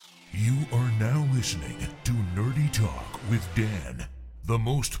listening to Nerdy Talk with Dan, the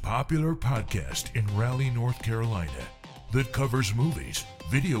most popular podcast in Raleigh, North Carolina, that covers movies,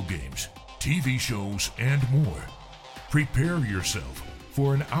 video games, TV shows, and more. Prepare yourself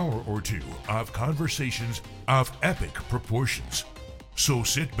for an hour or two of conversations of epic proportions. So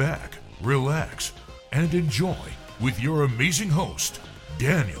sit back, relax, and enjoy with your amazing host,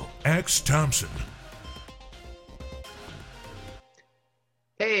 Daniel X. Thompson.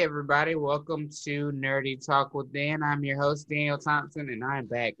 Hey everybody, welcome to Nerdy Talk with Dan. I'm your host, Daniel Thompson, and I'm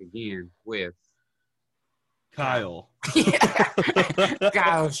back again with Kyle.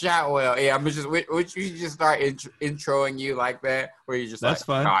 Kyle Shotwell. Yeah, I'm just. Would you just start introing you like that, where you just That's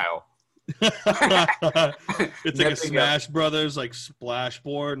like fine. Kyle? It's like a Smash Brothers like splash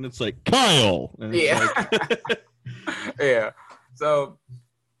board, and it's like Kyle. And it's Yeah, yeah. So,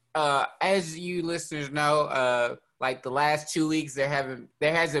 as you listeners know, like the last 2 weeks, there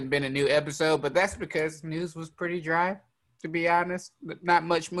hasn't been a new episode, but that's because news was pretty dry, to be honest. Not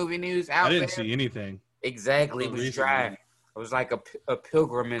much movie news out there. I didn't see anything. Exactly, it was dry. It was like a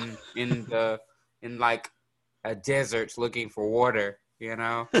pilgrim in like a desert looking for water, you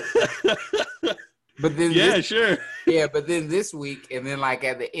know. But then sure. Yeah, but then this week, and then like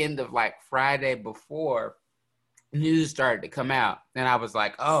at the end of like Friday before, news started to come out, and I was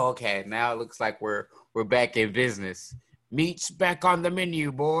like, oh, okay, now it looks like we're back in business. Meat's back on the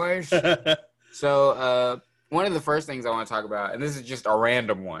menu, boys. So one of the first things I want to talk about, and this is just a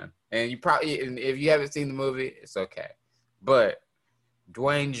random one, and if you haven't seen the movie, it's okay. But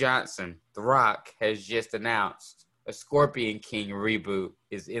Dwayne Johnson, The Rock, has just announced a Scorpion King reboot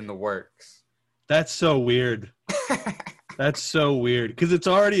is in the works. That's so weird. That's so weird because it's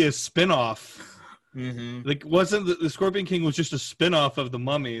already a spinoff. Mm-hmm. Like, wasn't the Scorpion King was just a spinoff of The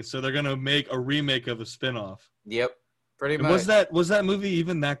Mummy, so they're gonna make a remake of a spinoff. Yep, pretty much. Was that movie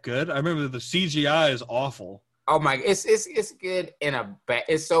even that good? I remember the CGI is awful. Oh my, it's good in a bad.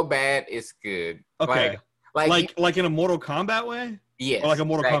 It's so bad, it's good. Okay, like in a Mortal Kombat way. Yes, or like a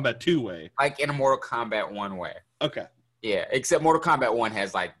Mortal Kombat 2 way. Like in a Mortal Kombat 1 way. Okay. Yeah, except Mortal Kombat 1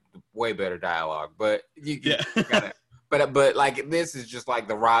 has like way better dialogue, but yeah. but like this is just like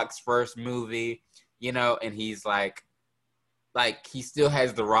The Rock's first movie, you know, and he's like he still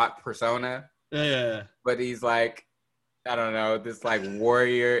has the Rock persona. Yeah. But he's like, I don't know, this like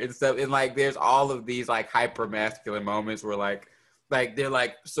warrior and stuff, and like there's all of these like hyper masculine moments where like they're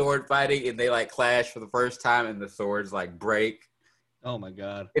like sword fighting and they like clash for the first time and the swords like break. Oh my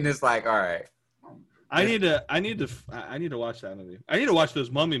god. And it's like, all right. I need to watch that movie. I need to watch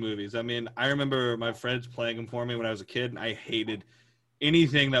those Mummy movies. I mean, I remember my friends playing them for me when I was a kid, and I hated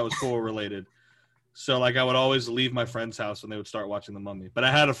anything that was horror related. So like I would always leave my friend's house when they would start watching The Mummy. But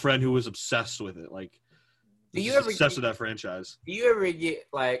I had a friend who was obsessed with it. Like, obsessed with that franchise? Do you ever get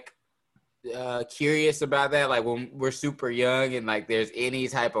like curious about that? Like when we're super young and like there's any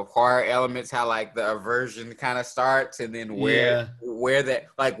type of horror elements, how like the aversion kind of starts, and then where that,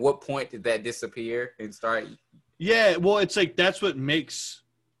 like what point did that disappear and start? Yeah, well, it's like that's what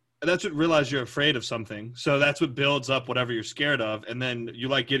realize you're afraid of something. So that's what builds up whatever you're scared of, and then you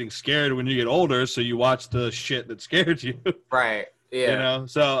like getting scared when you get older. So you watch the shit that scared you. Right. Yeah. You know.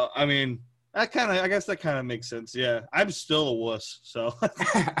 So I mean. I guess that kind of makes sense. Yeah, I'm still a wuss, so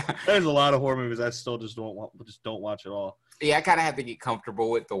there's a lot of horror movies I still just don't watch at all. Yeah, I kind of have to get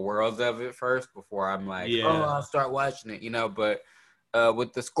comfortable with the worlds of it first before I'm like, I'll start watching it, you know. But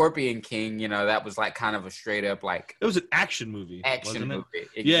with the Scorpion King, you know, that was like kind of a straight up like it was an action movie.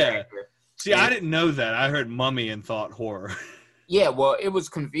 Exactly. Yeah. See, I didn't know that. I heard Mummy and thought horror. Yeah, well, it was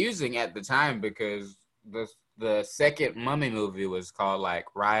confusing at the time because the second Mummy movie was called like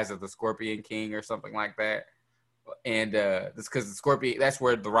Rise of the Scorpion King or something like that. And this because the Scorpion, that's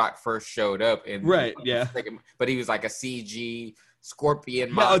where The Rock first showed up. Right, yeah. But he was like a CG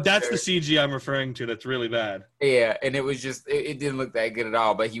scorpion monster. No, that's the CG I'm referring to. That's really bad. Yeah, and it was just, it didn't look that good at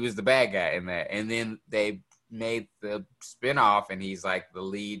all, but he was the bad guy in that. And then they made the spinoff and he's like the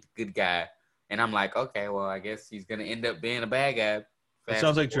lead good guy. And I'm like, okay, well, I guess he's going to end up being a bad guy. It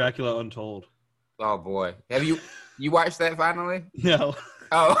sounds like Dracula Untold. Oh boy, have you watched that finally? No.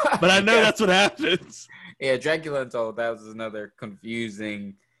 Oh, but I know that's what happens. Yeah, Dracula Untold. That was another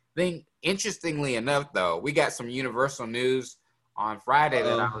confusing thing. Interestingly enough, though, we got some Universal news on Friday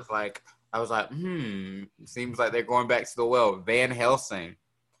that I was like, seems like they're going back to the well. Van Helsing.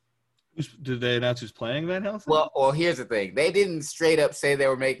 Did they announce who's playing Van Helsing? Well, here's the thing. They didn't straight up say they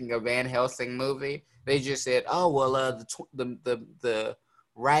were making a Van Helsing movie. They just said, the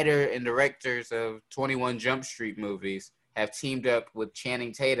writer and directors of 21 Jump Street movies have teamed up with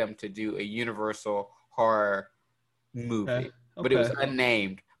Channing Tatum to do a Universal horror movie. Okay. But it was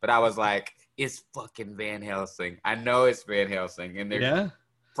unnamed. But I was like, it's fucking Van Helsing. I know it's Van Helsing, and they're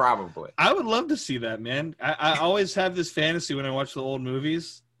probably. I would love to see that, man. I always have this fantasy when I watch the old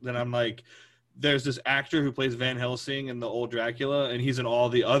movies that I'm like, there's this actor who plays Van Helsing in the old Dracula, and he's in all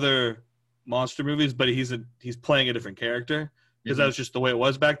the other monster movies, but he's playing a different character because that was just the way it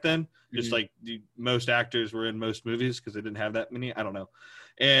was back then. Just like most actors were in most movies because they didn't have that many. I don't know.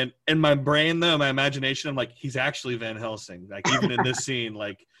 And in my brain, though, my imagination, I'm like, he's actually Van Helsing. Like even in this scene,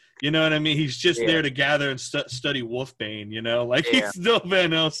 like, you know what I mean? He's just there to gather and study Wolfbane, you know? Like he's still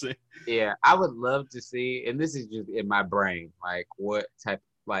Van Helsing. Yeah, I would love to see, and this is just in my brain, like what type,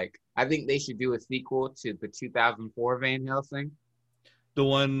 like I think they should do a sequel to the 2004 Van Helsing. The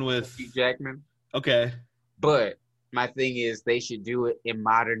one with Hugh Jackman. Okay. But my thing is they should do it in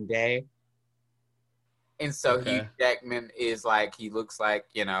modern day. And so Hugh Jackman is like, he looks like,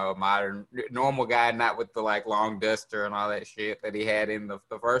 you know, a modern, normal guy, not with the like long duster and all that shit that he had in the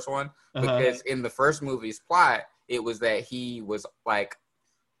first one. Because in the first movie's plot, it was that he was like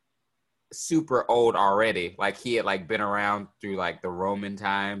super old already. Like he had like been around through like the Roman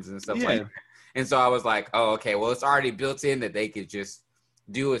times and stuff like that. And so I was like, oh, okay, well, it's already built in that they could just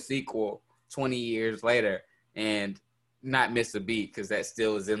do a sequel 20 years later and not miss a beat because that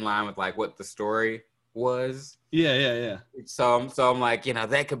still is in line with like what the story was. Yeah. So I'm like, you know,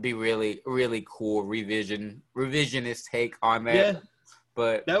 that could be really, really cool revisionist take on that. Yeah.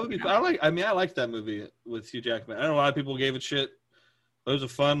 But that would be. I like that movie with Hugh Jackman. I know a lot of people gave it shit. But it was a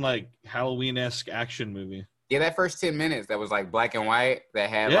fun, like Halloween-esque action movie. Yeah, that first 10 minutes that was like black and white that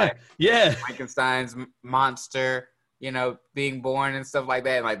had Frankenstein's monster, you know, being born and stuff like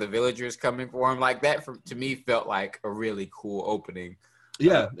that, and like the villagers coming for him. Like that, to me, felt like a really cool opening.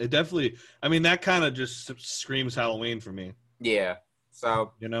 Yeah, it definitely. I mean, that kind of just screams Halloween for me. Yeah.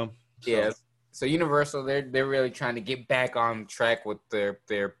 So you know. Yeah. So Universal, they're really trying to get back on track with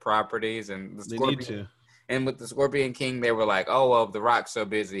their properties and the Scorpion. They need to. And with the Scorpion King, they were like, oh, well, The Rock's so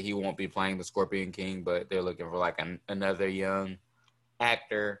busy, he won't be playing the Scorpion King, but they're looking for like another young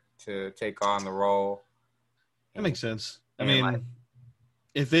actor to take on the role. That makes sense. I mean,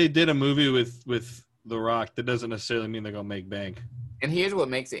 if they did a movie with The Rock, that doesn't necessarily mean they're going to make bank. And here's what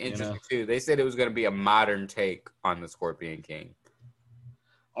makes it interesting, too. They said it was going to be a modern take on the Scorpion King.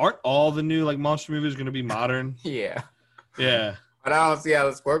 Aren't all the new like monster movies going to be modern? Yeah. Yeah. But I don't see how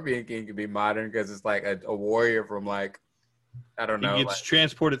the Scorpion King could be modern because it's like a warrior from like, I don't know. He gets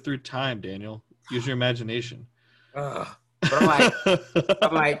transported through time, Daniel. Use your imagination. But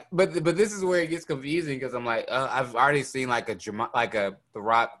I'm like, but this is where it gets confusing because I'm like, I've already seen like The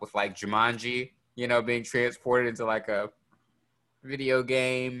Rock with like Jumanji, you know, being transported into like a video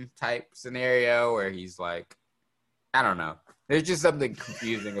game type scenario where he's like, I don't know. There's just something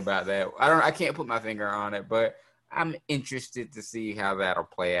confusing about that. I can't put my finger on it, but I'm interested to see how that'll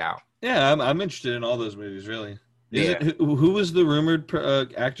play out. Yeah, I'm interested in all those movies, really. Who was the rumored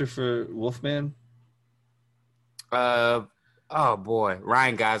actor for Wolfman? Oh boy,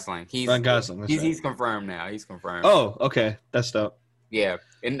 Ryan Gosling. Ryan Gosling. He's confirmed now. He's confirmed. Oh, okay, that's dope. Yeah,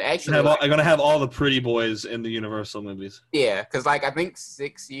 and actually, I'm gonna have all the pretty boys in the Universal movies. Yeah, because like I think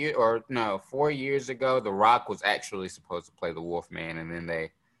 4 years ago, The Rock was actually supposed to play the Wolfman, and then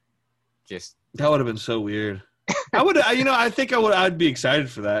they just that would have been so weird. I'd be excited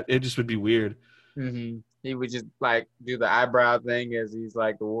for that. It just would be weird. Mm-hmm. He would just like do the eyebrow thing as he's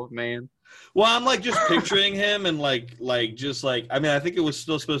like the Wolfman. Well, I'm like just picturing him and I think it was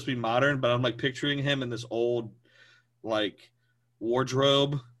still supposed to be modern, but I'm like picturing him in this old like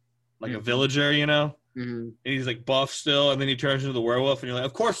wardrobe, like a villager, you know? Mm-hmm. And he's like buff still, and then he turns into the werewolf, and you're like,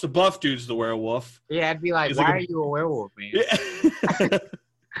 of course the buff dude's the werewolf. Yeah, I'd be like, why are you a werewolf, man? Yeah.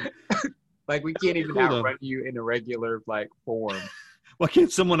 Like we can't even outrun you in a regular like form. Why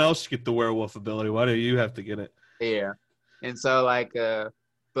can't someone else get the werewolf ability? Why do you have to get it? Yeah. And so like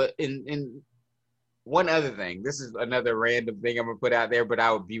but in one other thing, this is another random thing I'm gonna put out there, but I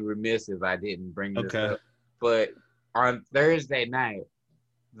would be remiss if I didn't bring this up. But on Thursday night,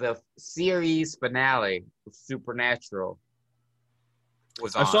 the series finale of Supernatural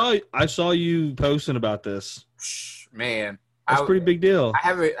was on. I saw you posting about this. Man. That's a pretty big deal.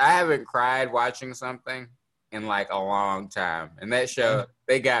 I haven't cried watching something in like a long time. And that show,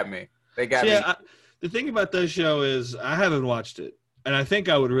 they got me. They got me. The thing about that show is I haven't watched it, and I think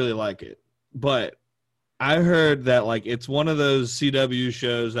I would really like it. But I heard that like it's one of those CW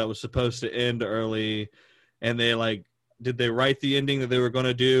shows that was supposed to end early, and they like did they write the ending that they were going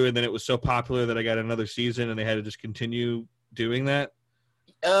to do, and then it was so popular that I got another season, and they had to just continue doing that.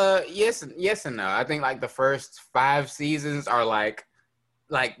 Yes and no. I think like the first 5 seasons are like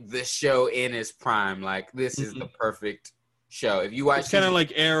the show in its prime. Like this is the perfect show. If you watch, it's kind of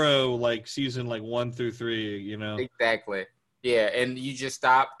like Arrow, like season like 1 through 3. You know, exactly. Yeah, and you just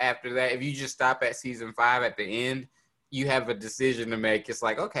stop after that. If you just stop at season 5 at the end, you have a decision to make. It's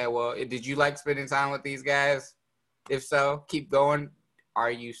like, okay, well, did you like spending time with these guys? If so, keep going.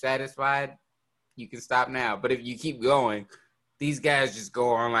 Are you satisfied? You can stop now. But if you keep going, these guys just go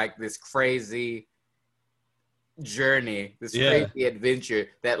on like this crazy journey, this crazy adventure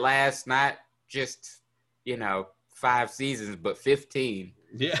that lasts not just, 5 seasons, but 15.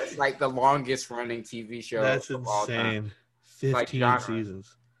 Yeah. It's like the longest running TV show That's of all time. insane. 15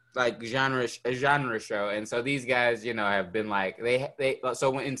 seasons. Like a genre show. And so these guys, have been like,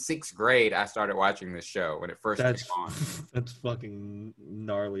 so in 6th grade, I started watching this show when it first came on. That's fucking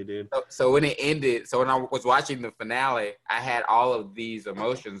gnarly, dude. So when it ended, so when I was watching the finale, I had all of these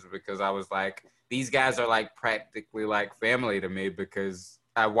emotions because I was like, these guys are like practically like family to me because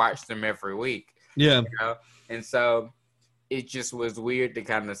I watched them every week. Yeah. And so it just was weird to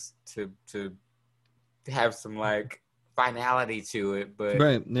kind of to have some like finality to it, but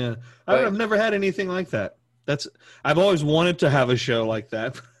right, yeah. I've never had anything like that. I've always wanted to have a show like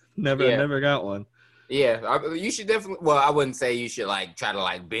that. Never got one. Yeah, you should definitely. Well, I wouldn't say you should like try to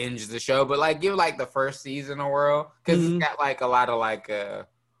like binge the show, but like give like the first season a whirl because it's got like a lot of like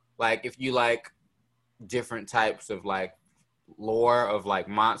if you like different types of like lore of like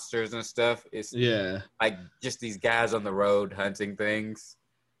monsters and stuff. It's like just these guys on the road hunting things.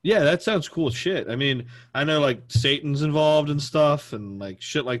 Yeah, that sounds cool shit. I mean, I know like Satan's involved and stuff and like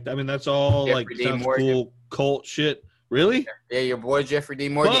shit like that. I mean, that's all Jeffrey like sounds cool cult shit. Really? Yeah, your boy Jeffrey D.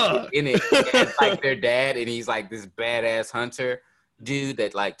 Morgan in it. It's like their dad, and he's like this badass hunter dude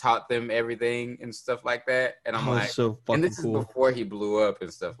that like taught them everything and stuff like that. And I'm like, so fucking and this cool. is before he blew up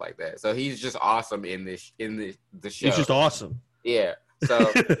and stuff like that. So he's just awesome in the show. He's just awesome. Yeah.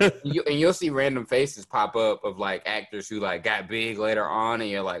 So you'll see random faces pop up of like actors who like got big later on, and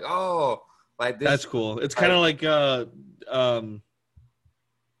you're like, oh, like this. That's cool. It's kind of like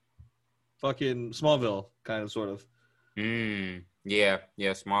fucking Smallville, kind of sort of. Yeah.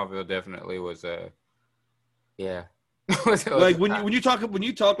 Smallville definitely was yeah. Like when you talk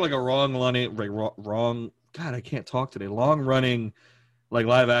like a long God, I can't talk today. Long running, like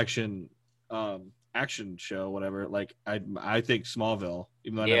live action action show, whatever. Like I think Smallville,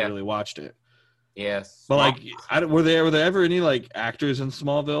 even though I never really watched it. Yes, but like, were there ever any like actors in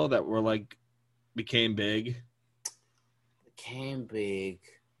Smallville that were like became big? Became big,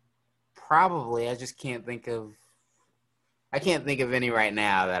 probably. I just can't think of. I can't think of any right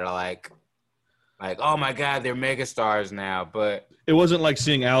now that are like, oh my God, they're megastars now. But it wasn't like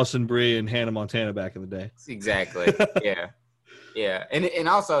seeing Allison Brie and Hannah Montana back in the day. Exactly. Yeah, and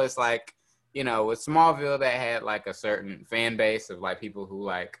also it's like, with Smallville that had like a certain fan base of like people who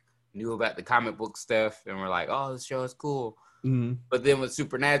like knew about the comic book stuff and were like, oh, this show is cool. Mm-hmm. But then with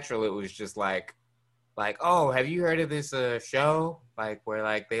Supernatural, it was just like, oh, have you heard of this show? Like where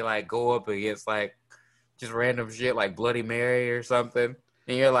like they like go up against like just random shit like Bloody Mary or something,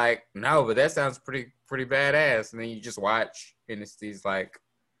 and you're like, no, but that sounds pretty badass. And then you just watch, and it's these like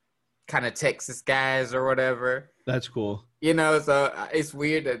kind of Texas guys or whatever. That's cool. So it's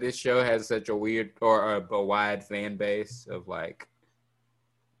weird that this show has such a weird or a wide fan base of like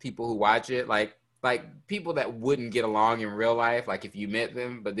people who watch it, like people that wouldn't get along in real life, like if you met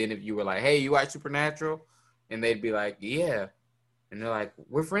them, but then if you were like, hey, you watch Supernatural, and they'd be like, yeah, and they're like,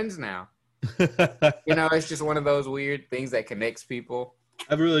 we're friends now. It's just one of those weird things that connects people. I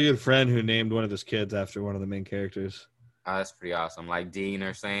have a really good friend who named one of his kids after one of the main characters. Oh, that's pretty awesome. Like Dean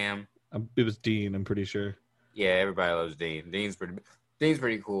or Sam. It was Dean, I'm pretty sure. Yeah, everybody loves Dean. Dean's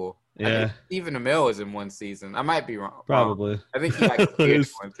pretty cool. Yeah. I think Stephen Amell was in one season. I might be wrong. Probably. I think he like appeared in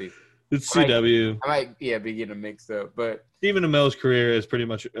one season. It's CW. I might be getting them mixed up, but Stephen Amell's career is pretty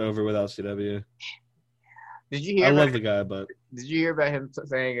much over without CW. Did you hear? I love the guy, but did you hear about him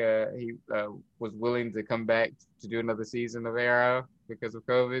saying he was willing to come back to do another season of Arrow because of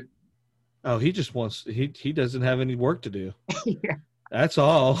COVID? Oh, he just wants. He doesn't have any work to do. Yeah. That's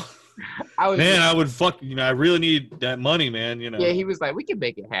all. I would I really need that money, man. Yeah, he was like, we can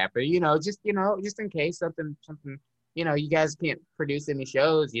make it happen. Just in case something. You guys can't produce any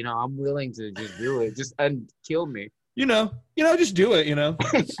shows. I'm willing to just do it. Just kill me. Just do it.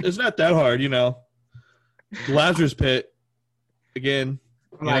 It's not that hard. Lazarus Pit again.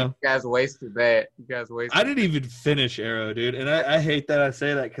 You guys wasted that. I didn't even finish Arrow, dude, and I hate that I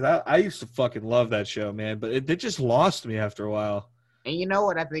say that because I used to fucking love that show, man. But it just lost me after a while. And you know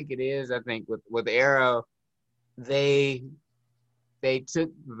what I think it is? I think with Arrow, they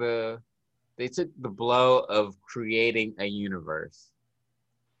took the blow of creating a universe.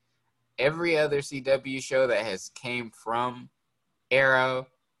 every other CW show that has came from Arrow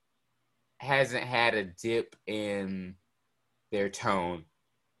hasn't had a dip in their tone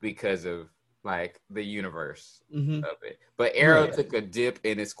because of like the universe of it. But Arrow took a dip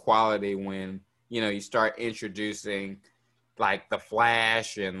in its quality when, you start introducing like the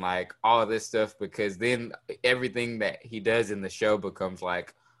Flash and like all of this stuff, because then everything that he does in the show becomes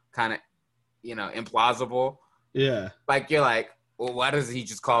like kind of, implausible. Yeah. Like you're like, well, why doesn't he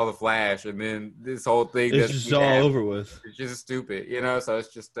just call the Flash? And then this whole thing it's just all over with. It's just stupid, so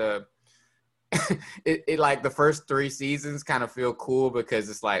it's just it like the first 3 seasons kind of feel cool because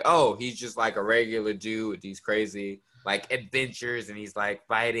it's like, oh, he's just like a regular dude with these crazy like adventures, and he's like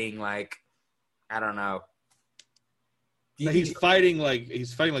fighting like, I don't know. He's fighting like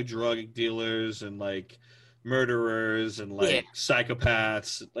drug dealers and like murderers and like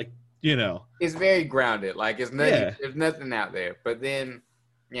psychopaths, like, It's very grounded. Like it's nothing. There's nothing out there. But then,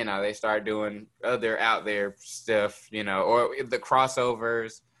 they start doing other out there stuff, or the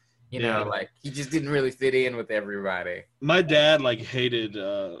crossovers. Like he just didn't really fit in with everybody. My dad like hated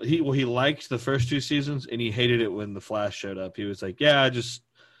he liked the first 2 seasons and he hated it when the Flash showed up. He was like, yeah, I just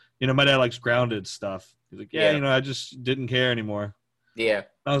my dad likes grounded stuff. He's like, I just didn't care anymore. Yeah.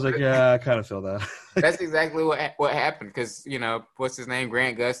 I was like, yeah, I kind of feel that. That's exactly what happened because, what's his name?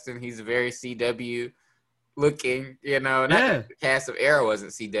 Grant Gustin. He's very CW looking, not that the cast of Arrow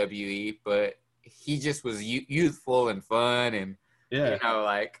wasn't CWE, but he just was youthful and fun and,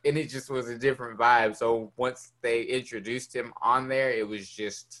 and it just was a different vibe. So once they introduced him on there, it was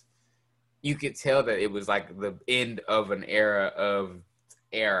just, you could tell that it was like the end of an era of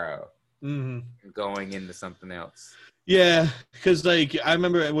Arrow going into something else. Yeah, because like I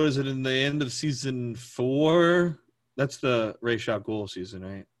remember, what was it in the end of season 4? That's the Ra's al Ghul season,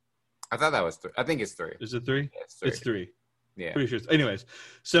 right? I thought that was 3. I think it's 3. Is it 3? Yeah, it's 3. It's 3. Yeah, pretty sure. Anyways,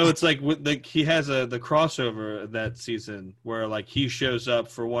 so it's like he has the crossover that season where like he shows up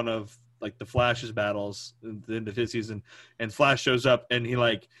for one of like the Flash's battles at the end of his season, and Flash shows up and he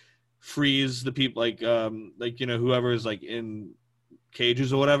like frees the people like whoever is like in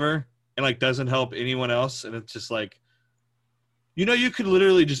cages or whatever, and like doesn't help anyone else, and it's just like, you could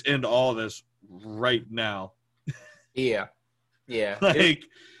literally just end all of this right now. Yeah. Like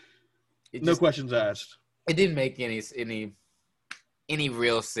no questions asked. It didn't make any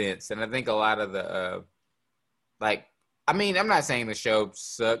real sense, and I think a lot of the I'm not saying the show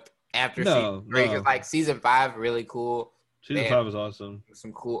sucked after season 3, because like season 5 really cool. Season 5 was awesome.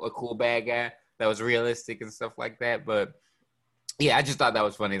 A cool bad guy that was realistic and stuff like that. But yeah, I just thought that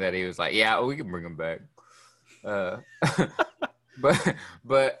was funny that he was like, yeah, we can bring him back. But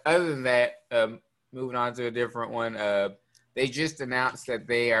other than that, moving on to a different one, they just announced that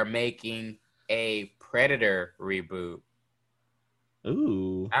they are making a Predator reboot.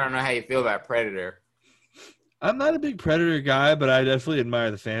 Ooh. I don't know how you feel about Predator. I'm not a big Predator guy, but I definitely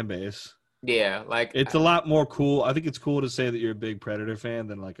admire the fan base. Yeah, like it's a lot more cool. I think it's cool to say that you're a big Predator fan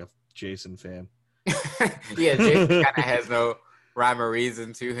than like a Jason fan. Yeah, Jason kind of has no rhyme or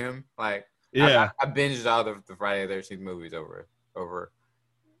reason to him. Like, yeah, I binged all the Friday the 13th movies over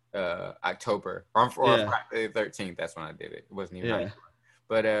October or Friday the 13th. That's when I did it. It wasn't even October.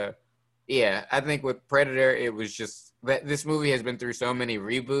 But yeah, I think with Predator, it was just that this movie has been through so many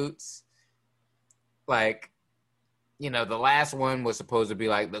reboots. Like, the last one was supposed to be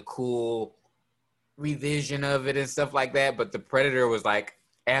like the cool revision of it and stuff like that. But the Predator was like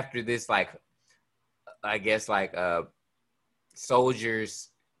after this, like, I guess like soldier's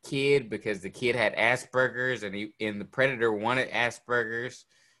kid, because the kid had Asperger's and the Predator wanted Asperger's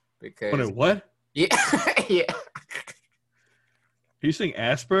because what? Yeah, yeah. Are you saying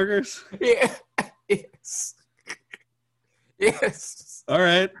Asperger's? Yeah. Yes. Yes. All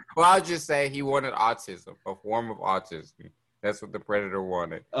right. Well, I'll just say he wanted autism, a form of autism. That's what the Predator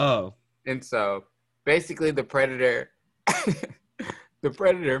wanted. Oh. And so basically the Predator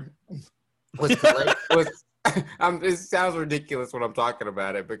was it sounds ridiculous when I'm talking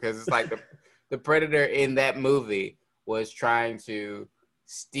about it, because it's like the Predator in that movie was trying to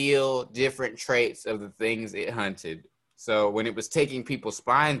steal different traits of the things it hunted. So when it was taking people's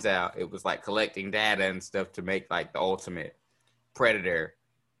spines out, it was like collecting data and stuff to make like the ultimate Predator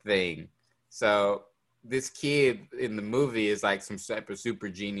thing. So this kid in the movie is like some type of super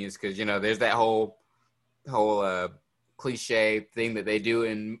genius, because there's that whole cliche thing that they do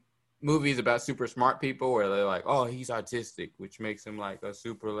in movies about super smart people where they're like, oh, he's autistic, which makes him like a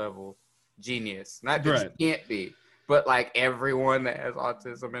super level genius. Not that he can't be, but like everyone that has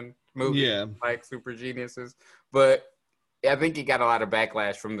autism in movies like super geniuses. But I think he got a lot of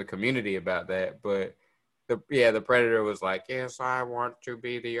backlash from the community about that. But the predator was like, yes, I want to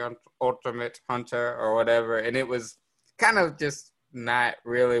be the ultimate hunter or whatever, and it was kind of just not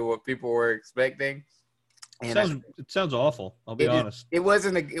really what people were expecting. And it sounds awful. I'll be honest. It was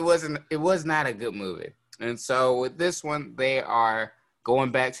not a good movie. And so with this one, they are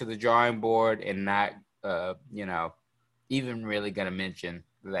going back to the drawing board and not, even really going to mention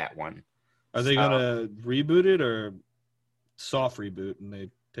that one. Are they going to reboot it or soft reboot and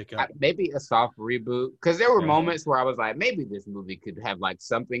they pick up? Maybe a soft reboot. Because there were moments where I was like, maybe this movie could have like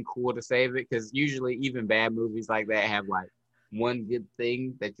something cool to save it. Because usually even bad movies like that have like one good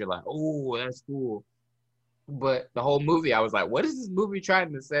thing that you're like, oh, that's cool. But the whole movie, I was like, what is this movie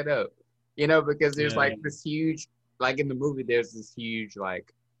trying to set up? Because there's like this huge, like in the movie, there's this huge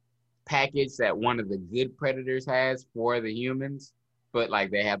like package that one of the good predators has for the humans, but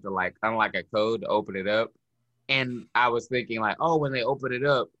like they have to like unlock a code to open it up. And I was thinking like, oh, when they open it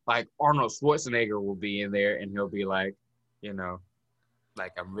up, like Arnold Schwarzenegger will be in there and he'll be like,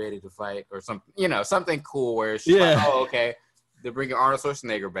 like I'm ready to fight or something, something cool where it's like, oh, okay, they're bringing Arnold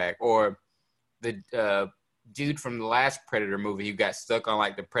Schwarzenegger back, or the dude from the last Predator movie who got stuck on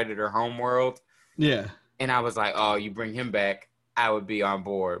like the Predator homeworld. Yeah. And I was like, oh, you bring him back, I would be on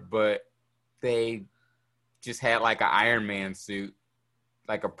board. But they just had like an Iron Man suit,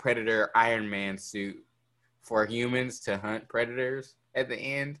 like a Predator Iron Man suit for humans to hunt predators at the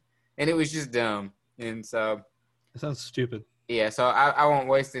end. And it was just dumb. And so. That sounds stupid. Yeah, so I won't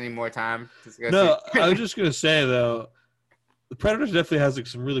waste any more time. No, I was just going to say, though, the Predators definitely has like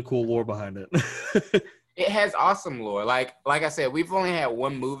some really cool lore behind it. It has awesome lore. Like I said, we've only had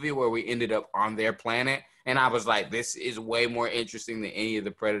one movie where we ended up on their planet, and I was like, this is way more interesting than any of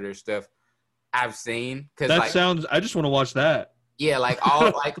the Predator stuff I've seen. I just want to watch that. Yeah,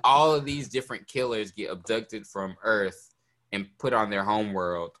 all of these different killers get abducted from Earth and put on their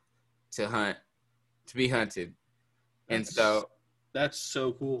homeworld to be hunted. And so that's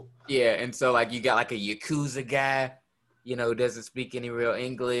so cool. Yeah, and so like you got like a Yakuza guy, who doesn't speak any real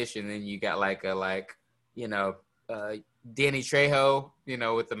English, and then you got like Danny Trejo,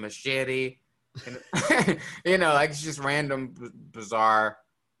 with the machete, and, like it's just random bizarre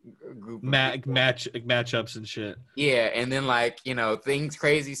group matchups and shit. Yeah, and then like things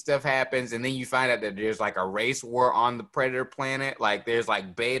crazy stuff happens, and then you find out that there's like a race war on the predator planet. Like there's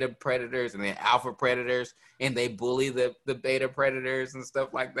like beta predators and then alpha predators, and they bully the beta predators and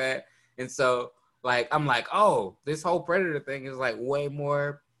stuff like that. And so like I'm like, oh, this whole predator thing is like way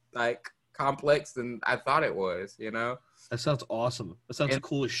more like complex than I thought it was. That sounds awesome. That sounds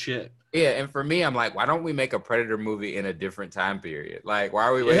cool as shit. Yeah, and for me, I'm like, why don't we make a Predator movie in a different time period? Like, why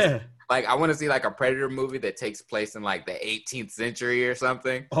are we wasting? Like, I want to see like a Predator movie that takes place in like the 18th century or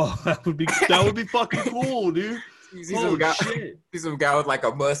something. Oh, that would be fucking cool, dude. You see some guy with like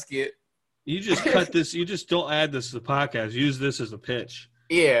a musket. You just cut this. You just don't add this to the podcast. Use this as a pitch.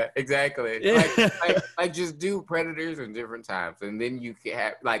 Yeah, exactly. Yeah. Like just do Predators in different times, and then you can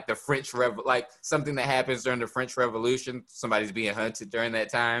have like the French like something that happens during the French Revolution. Somebody's being hunted during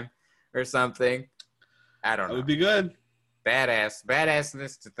that time, or something. I don't know. That would be good.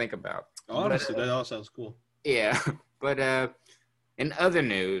 Badassness to think about. Honestly, that all sounds cool. Yeah, but in other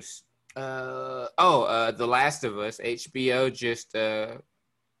news, The Last of Us, HBO just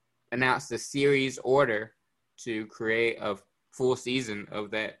announced a series order to create a full season of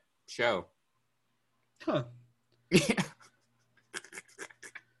that show. Huh. Yeah.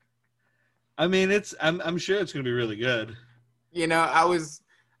 I mean, I'm sure it's gonna be really good.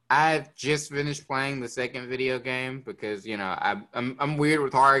 I just finished playing the second video game because I'm weird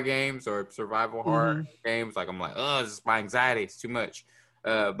with horror games or survival horror games. Like I'm like, oh, this is my anxiety. It's too much.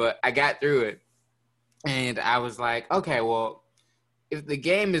 But I got through it, and I was like, okay, well, if the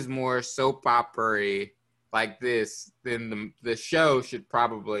game is more soap opera-y like this, then the show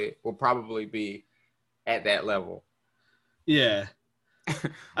will probably be at that level. Yeah.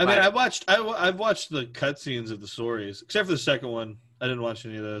 I mean, I've watched the cutscenes of the stories, except for the second one. I didn't watch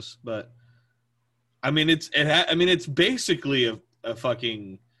any of those, but I mean, it's basically a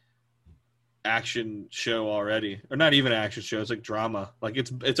fucking action show already, or not even an action show. It's like drama. Like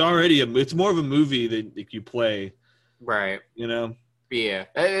it's already it's more of a movie than you play, right? Yeah,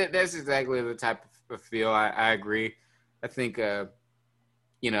 that's exactly the type of feel. I agree. I think I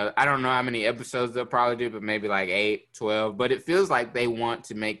don't know how many episodes they'll probably do, but maybe like 8, 12. But it feels like they want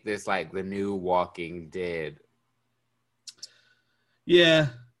to make this like the new Walking Dead. Yeah.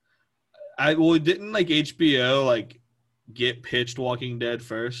 Didn't like HBO like get pitched Walking Dead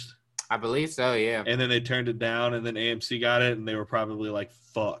first? I believe so, yeah. And then they turned it down, and then AMC got it, and they were probably like,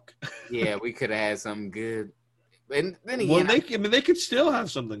 fuck. Yeah, we could have had something good. And then again, they could still have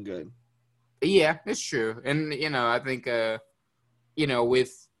something good. Yeah, it's true. And I think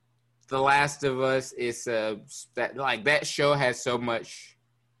with The Last of Us, it's that show has so much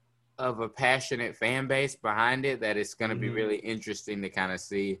of a passionate fan base behind it that it's going to be really interesting to kind of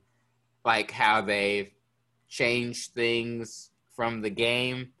see like how they've changed things from the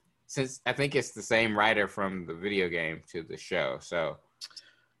game, since I think it's the same writer from the video game to the show. So,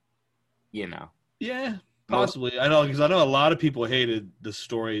 Yeah, possibly. I know, because I know a lot of people hated the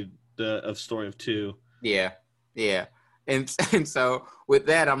story of 2. Yeah, yeah. And so with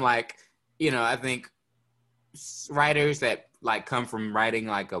that, I'm like, I think writers that like come from writing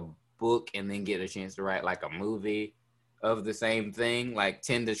like a book and then get a chance to write like a movie of the same thing, like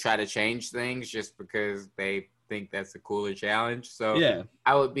tend to try to change things just because they think that's a cooler challenge. So Yeah.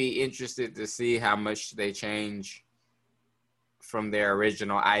 I would be interested to see how much they change from their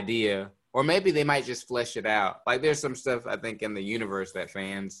original idea, or maybe they might just flesh it out. Like there's some stuff I think in the universe that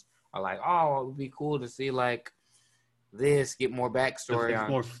fans are like, oh, it would be cool to see like this, get more backstory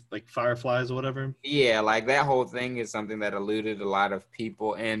on. More like Fireflies or whatever. Yeah, like that whole thing is something that eluded a lot of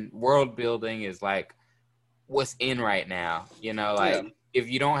people, and world building is like what's in right now. If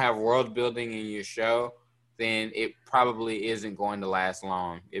you don't have world building in your show, then it probably isn't going to last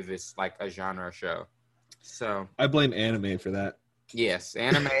long if it's like a genre show. So I blame anime for that. Yes,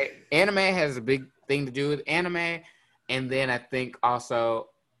 anime has a big thing to do with anime, and then I think also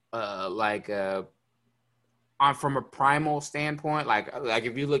from a primal standpoint, like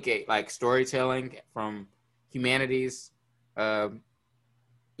if you look at like storytelling from humanities,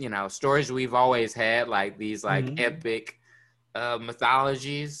 stories we've always had, like these like epic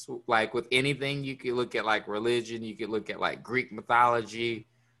mythologies. Like with anything, you could look at like religion, you could look at like Greek mythology,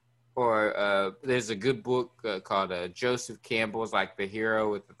 or there's a good book called Joseph Campbell's like The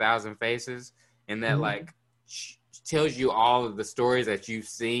Hero with 1,000 Faces, and that like tells you all of the stories that you've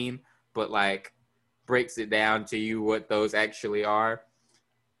seen, but like breaks it down to you what those actually are.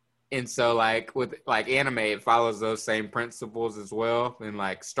 And so like with like anime, it follows those same principles as well. And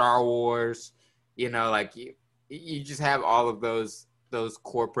like Star Wars, like you just have all of those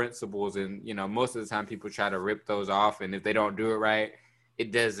core principles, and most of the time people try to rip those off, and if they don't do it right,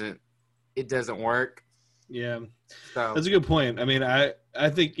 it doesn't work. Yeah. So that's a good point. I mean, I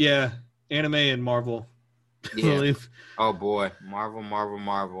think anime and Marvel. Yeah. Oh boy,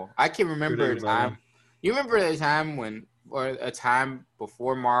 Marvel. I can remember a time. You remember a time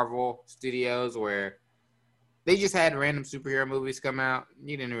before Marvel Studios where they just had random superhero movies come out?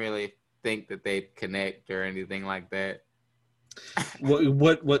 You didn't really think that they'd connect or anything like that.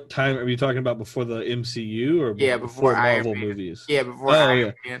 What time are you talking about? Before the MCU or before Marvel movies? Yeah, before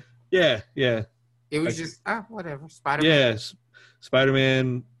Iron Man. Yeah. It was just whatever. Spider-Man. Yes,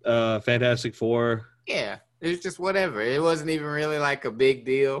 Spider-Man, Fantastic Four. Yeah, it was just whatever. It wasn't even really like a big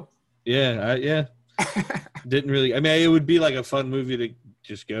deal. Yeah. Didn't really. I mean, it would be like a fun movie to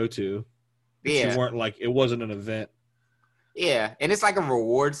just go to. Yeah. You weren't like, it wasn't an event. Yeah, and it's like a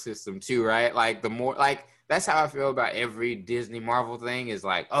reward system too, right? Like the more, like that's how I feel about every Disney Marvel thing is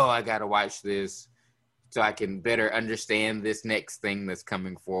like, oh, I gotta watch this so I can better understand this next thing that's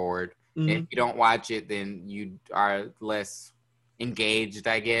coming forward. And if you don't watch it, then you are less engaged,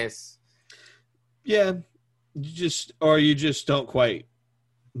 I guess. Yeah, you just don't quite,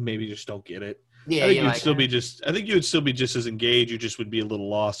 maybe just don't get it. Yeah, I think you would still be just as engaged. You just would be a little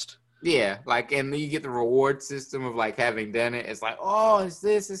lost. Yeah, like, and then you get the reward system of like having done it. It's like, oh, it's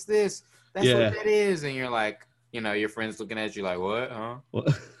this. That's what that is, and you're like, your friends looking at you like, what, huh?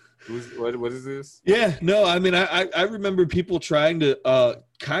 What is this? Yeah, no, I mean, I remember people trying to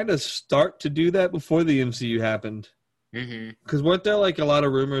kind of start to do that before the MCU happened. Because weren't there like a lot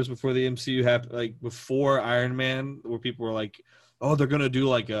of rumors before the MCU happened, like before Iron Man, where people were like, oh, they're gonna do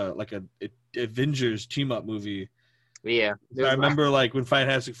like a Avengers team up movie. Yeah, I remember like when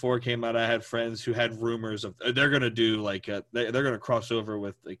Fantastic Four came out, I had friends who had rumors of they're gonna do like they're gonna cross over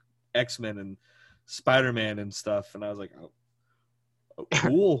with like X-Men and Spider-Man and stuff, and I was like, oh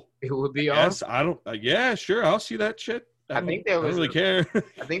cool. It would be awesome. I don't. Yeah, sure, I'll see that shit. I don't really care.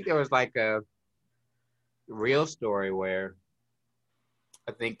 I think there was like a real story where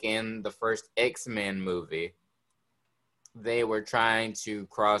I think in the first X-Men movie, they were trying to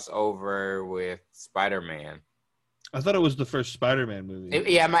cross over with Spider-Man. I thought it was the first Spider-Man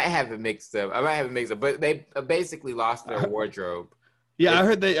movie. I might have it mixed up. But they basically lost their wardrobe. Yeah, I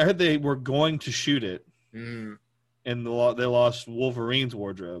heard they were going to shoot it, and they lost Wolverine's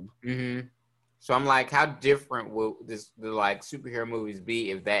wardrobe. So I'm like, how different will the like superhero movies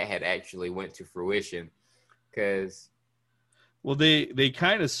be if that had actually went to fruition? Because, well, they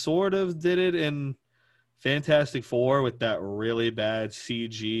kind of sort of did it in Fantastic Four with that really bad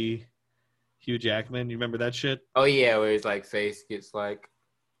CG Hugh Jackman. You remember that shit? Oh yeah, where his like face gets like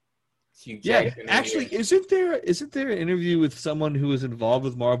Hugh Yeah, Jackman. actually, isn't there an interview with someone who was involved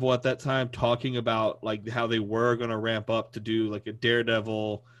with Marvel at that time talking about like how they were going to ramp up to do like a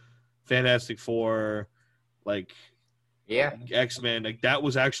Daredevil, Fantastic Four, like Yeah. X-Men, like that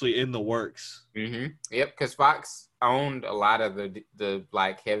was actually in the works. Mm-hmm. Yep, because Fox owned a lot of the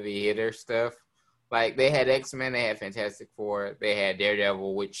like heavy hitter stuff. Like they had X-Men, they had Fantastic Four, they had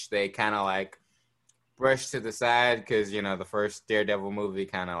Daredevil, which they kind of like brushed to the side because you know the first Daredevil movie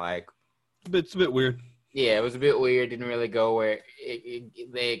kind of like It's a bit weird. yeah, it was a bit weird. Didn't really go where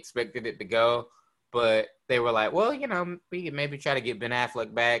they expected it to go, but they were like, well, you know, we could maybe try to get Ben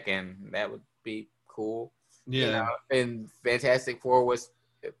Affleck back, and that would be cool. Yeah, You know, and Fantastic Four was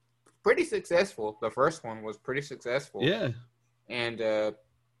pretty successful. The first one was pretty successful. yeah. And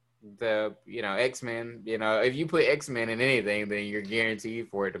the X-Men, if you put X-Men in anything, then you're guaranteed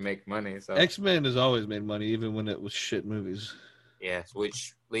for it to make money. So X-Men has always made money, even when it was shit movies. yes,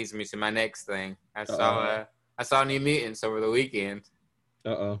 which leads me to my next thing. I Uh-oh. saw New Mutants over the weekend.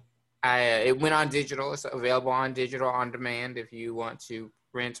 Uh-oh. It went on digital. It's available on digital on demand if you want to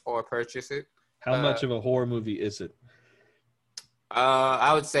rent or purchase it. How much of a horror movie is it?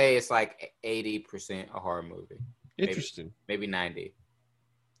 I would say it's like 80% a horror movie. Interesting. Maybe 90.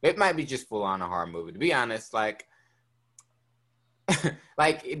 It might be just full on a horror movie. To be honest, like,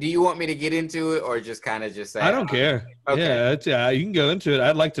 do you want me to get into it or just kind of just say? I don't care. Okay. Yeah, you can go into it.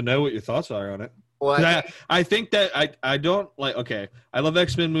 I'd like to know what your thoughts are on it. Well, I think that I don't like. Okay, I love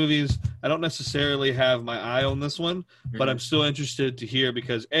X-Men movies. I don't necessarily have my eye on this one, but I'm still interested to hear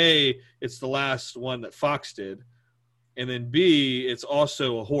because A, it's the last one that Fox did, and then B, it's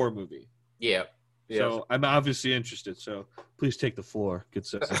also a horror movie. Yeah. So I'm obviously interested. So please take the floor, good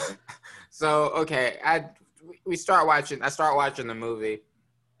sir. So okay, I start watching the movie,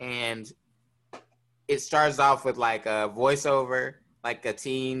 and it starts off with like a voiceover, like a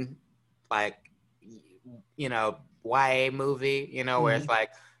teen, like YA movie, where it's like,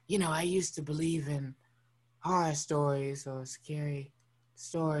 I used to believe in horror stories or scary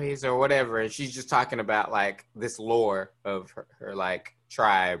stories or whatever, and she's just talking about like this lore of her like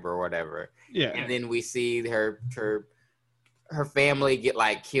tribe or whatever. Yeah. And then we see her family get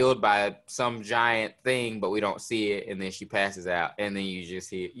like killed by some giant thing, but we don't see it, and then she passes out, and then you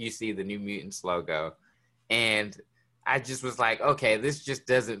see the New Mutants logo, and I just was like, okay, this just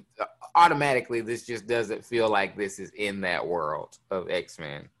doesn't feel like this is in that world of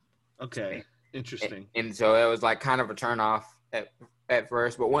X-Men. Okay, interesting. And so it was like kind of a turn off at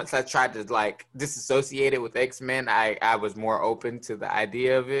first, but once I tried to like disassociate it with X-Men, I was more open to the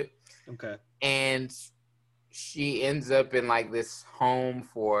idea of it. Okay. And she ends up in like this home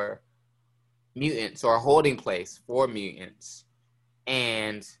for mutants, or a holding place for mutants,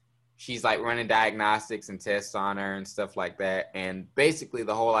 and she's like running diagnostics and tests on her and stuff like that. And basically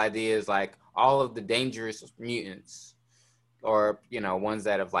the whole idea is like all of the dangerous mutants, or ones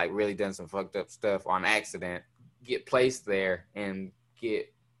that have like really done some fucked up stuff on accident, get placed there and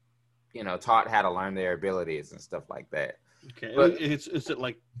get taught how to learn their abilities and stuff like that. Okay. But is it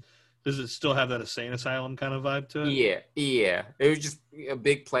like, does it still have that insane asylum kind of vibe to it? Yeah. It was just a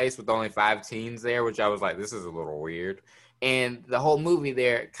big place with only 5 teens there, which I was like, this is a little weird. And the whole movie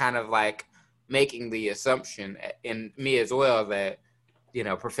there kind of like making the assumption, and me as well, that,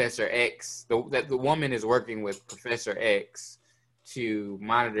 Professor X, that the woman is working with Professor X to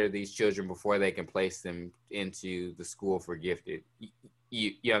monitor these children before they can place them into the school for gifted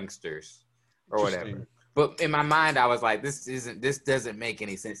youngsters or whatever. But in my mind, I was like, this doesn't make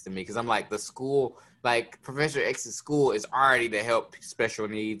any sense to me, because I'm like, the school, like Professor X's school is already to help special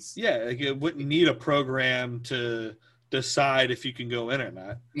needs. Yeah, like it wouldn't need a program to decide if you can go in or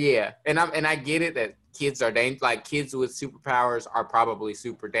not. Yeah, and I get it that kids are like kids with superpowers are probably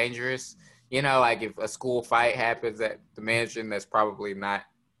super dangerous. Like if a school fight happens at the mansion, that's probably not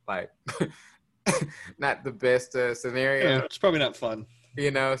like not the best scenario. Yeah, it's probably not fun.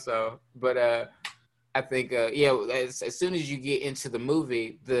 So but I think as soon as you get into the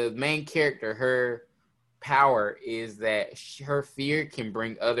movie, the main character, her power is that her fear can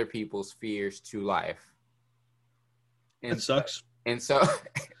bring other people's fears to life. And it sucks. And so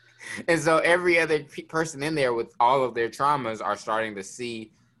every other person in there with all of their traumas are starting to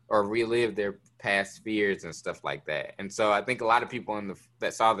see or relive their past fears and stuff like that. And so I think a lot of people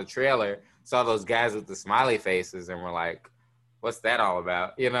that saw the trailer saw those guys with the smiley faces and were like, what's that all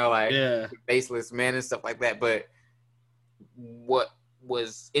about? Faceless men and stuff like that. But what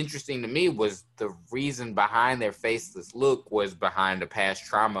was interesting to me was the reason behind their faceless look was behind the past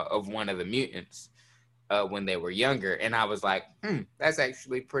trauma of one of the mutants when they were younger. And I was like, that's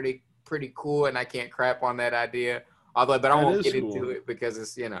actually pretty pretty cool, and I can't crap on that idea. Although, but I won't get into it because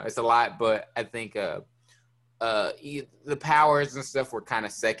it's it's a lot. But I think the powers and stuff were kind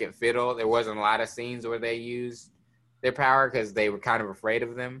of second fiddle. There wasn't a lot of scenes where they used their power because they were kind of afraid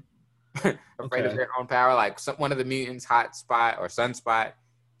of them, afraid of their own power. Like one of the mutants, Hotspot or Sunspot,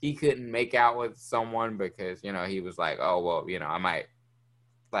 he couldn't make out with someone because he was like, oh well, I might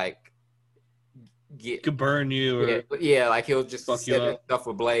like could burn you or like he'll just set stuff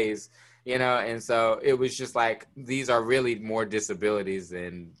ablaze. And so it was just like these are really more disabilities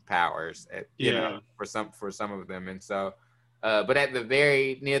than powers, for some of them. And so, but at the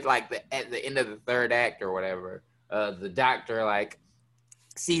very at the end of the third act or whatever, the doctor like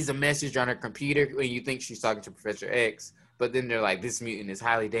sees a message on her computer when you think she's talking to Professor X, but then they're like, this mutant is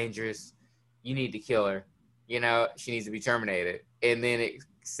highly dangerous. You need to kill her. She needs to be terminated. And then it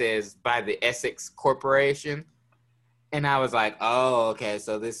says by the Essex Corporation. And I was like, oh, okay,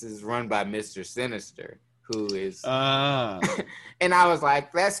 so this is run by Mr. Sinister, who is and I was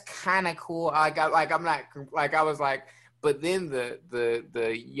like, that's kind of cool. I was like, but then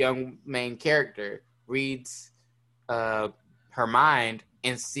the young main character reads her mind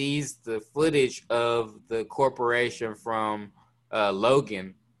and sees the footage of the corporation from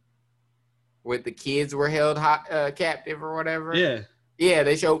Logan, where the kids were held captive or whatever. Yeah,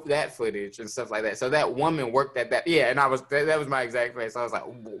 they showed that footage and stuff like that. So that woman worked at that. Yeah, and I was that was my exact face. I was like,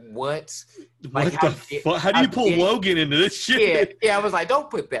 what? Like, what the fuck? How do you pull Logan into this shit? Yeah, I was like, don't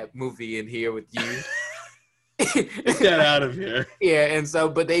put that movie in here with you. Get that out of here. Yeah, and so,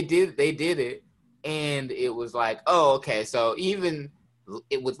 but they did it. And it was like, oh, okay. So even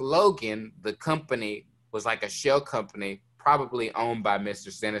with Logan, the company was like a shell company, probably owned by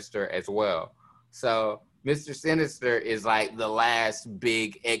Mr. Sinister as well. So Mr. Sinister is like the last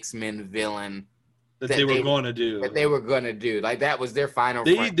big X-Men villain that they were going to do. That they were going to do. Like that was their final.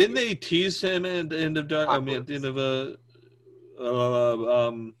 Didn't they tease him at the end of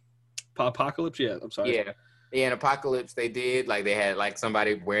Apocalypse? Yeah, I'm sorry. Yeah, in Apocalypse they did. Like they had like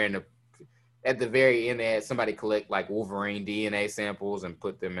somebody wearing at the very end they had somebody collect like Wolverine DNA samples and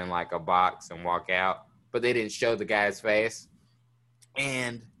put them in like a box and walk out, but they didn't show the guy's face.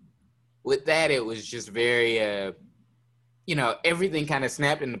 And with that, it was just very, everything kind of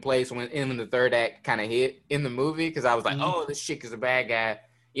snapped into place when the third act kind of hit in the movie, because I was like, oh, this chick is a bad guy,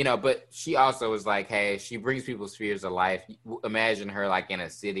 but she also was like, hey, she brings people's fears to life. Imagine her like in a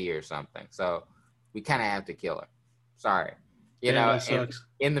city or something. So we kind of have to kill her. Sorry. That sucks.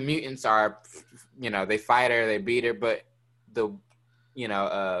 And the mutants are, they fight her, they beat her, but the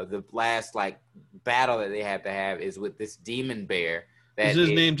last like battle that they have to have is with this demon bear. Is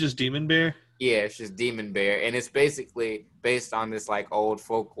his name just Demon Bear? Yeah, it's just Demon Bear. And it's basically based on this like old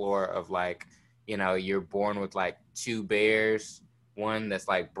folklore of like, you're born with like two bears, one that's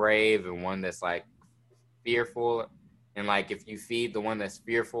like brave and one that's like fearful. And like if you feed the one that's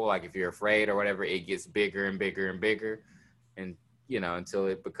fearful, like if you're afraid or whatever, it gets bigger and bigger and bigger. And, until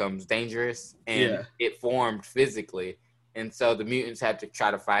it becomes dangerous. And it formed physically. And so the mutants have to try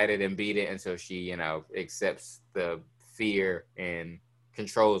to fight it and beat it until she, accepts the fear and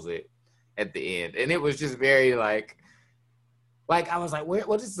controls it at the end. And it was just very like I was like,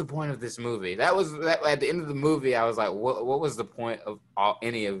 what is the point of this movie? That at the end of the movie I was like, what was the point of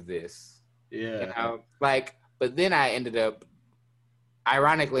any of this? But then I ended up,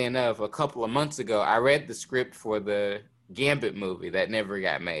 ironically enough, a couple of months ago I read the script for the Gambit movie that never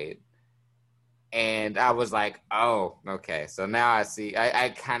got made, and I was like, oh, okay, so now I see I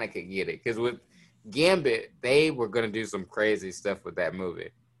kind of could get it, because with Gambit, they were gonna do some crazy stuff with that movie.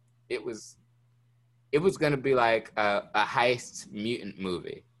 It was gonna be like a heist mutant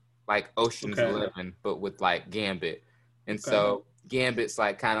movie, like Ocean's 11, but with like Gambit. And so Gambit's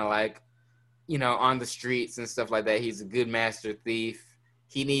like kind of like, on the streets and stuff like that. He's a good master thief.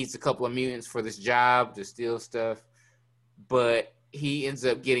 He needs a couple of mutants for this job to steal stuff, but he ends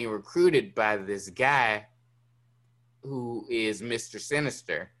up getting recruited by this guy who is Mr.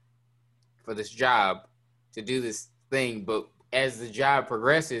 Sinister for this job to do this thing. But as the job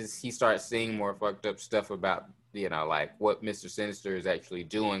progresses, he starts seeing more fucked up stuff about, like what Mr. Sinister is actually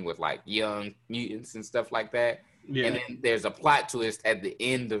doing with like young mutants and stuff like that. Yeah. And then there's a plot twist at the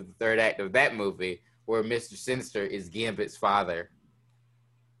end of the third act of that movie where Mr. Sinister is Gambit's father.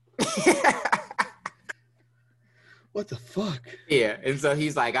 What the fuck? Yeah. And so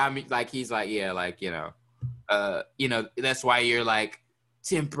he's like, that's why you're like,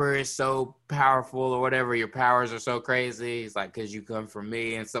 temper is so powerful or whatever, your powers are so crazy. He's like, because you come from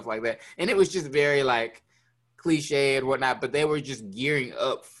me and stuff like that. And it was just very like cliche and whatnot, but they were just gearing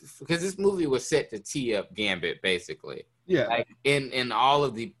up because this movie was set to tee up Gambit basically. Yeah. Like in all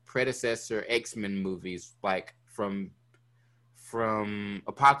of the predecessor X-Men movies, like from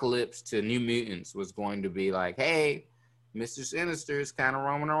Apocalypse to New Mutants was going to be like, hey, Mr. Sinister is kind of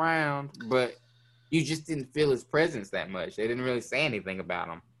roaming around, but you just didn't feel his presence that much. They didn't really say anything about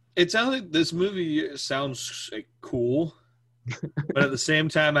him. It sounds like this movie sounds like cool, but at the same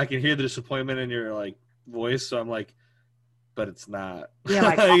time, I can hear the disappointment in your like voice. So I'm like, but it's not. Yeah,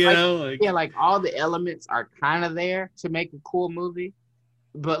 like like all the elements are kind of there to make a cool movie,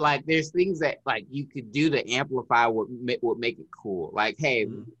 but like there's things that like you could do to amplify what make it cool. Like, hey,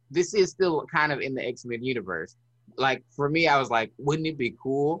 this is still kind of in the X-Men universe. Like for me, I was like, wouldn't it be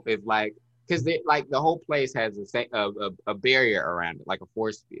cool if like, because like the whole place has a barrier around it, like a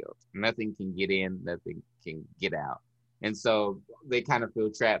force field. Nothing can get in, nothing can get out, and so they kind of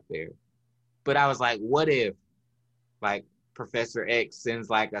feel trapped there. But I was like, what if like Professor X sends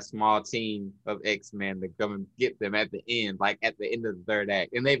like a small team of X-Men to come and get them at the end, like at the end of the third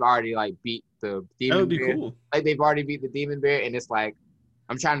act, and they've already like beat the demon. That would be bear. cool. Like they've already beat the demon bear, and it's like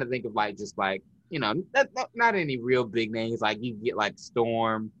I'm trying to think of like just like not any real big names. Like you get like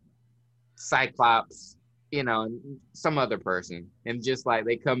Storm, Cyclops, and some other person, and just like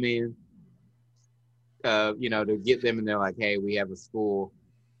they come in, to get them, and they're like, hey, we have a school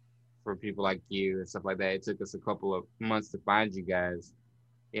for people like you and stuff like that. It took us a couple of months to find you guys.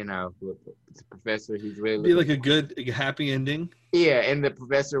 The professor, he's really be like a good, happy ending. Yeah, and the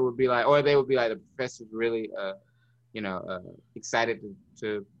professor would be like, or they would be like, the professor's really, excited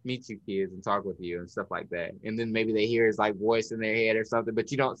to meet you kids and talk with you and stuff like that. And then maybe they hear his like voice in their head or something,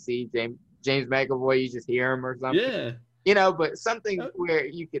 but you don't see James McAvoy. You just hear him or something. Yeah. But something where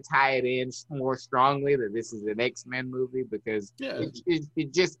you could tie it in more strongly that this is an X-Men movie, because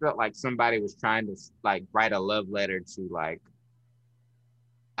it just felt like somebody was trying to like write a love letter to like,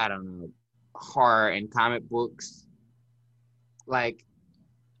 I don't know, horror and comic books. Like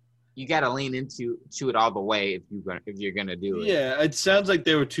you got to lean into it all the way if you're gonna do it. Yeah, it sounds like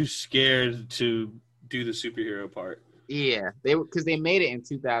they were too scared to do the superhero part. Yeah, because they made it in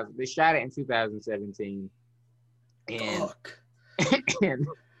 2000. They shot it in 2017. And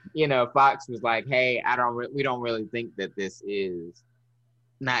Fox was like, hey, we don't really think that this isn't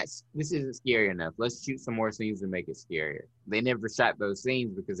scary enough. Let's shoot some more scenes and make it scarier. They never shot those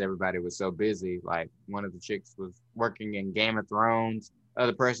scenes because everybody was so busy. Like one of the chicks was working in Game of Thrones,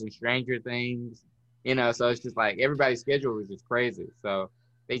 other person Stranger Things, so it's just like everybody's schedule was just crazy. So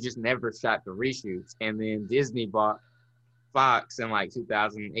they just never shot the reshoots. And then Disney bought Fox in like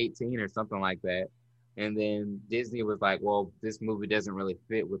 2018 or something like that. And then Disney was like, well, this movie doesn't really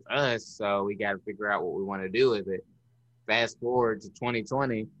fit with us, so we got to figure out what we want to do with it. Fast forward to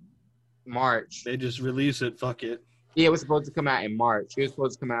 2020, March. They just release it. Fuck it. Yeah, it was supposed to come out in March. It was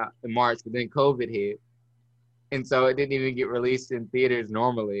supposed to come out in March, but then COVID hit. And so it didn't even get released in theaters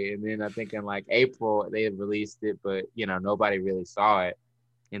normally. And then I think in like April, they had released it, but, nobody really saw it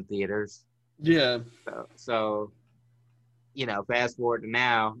in theaters. Yeah. So fast forward to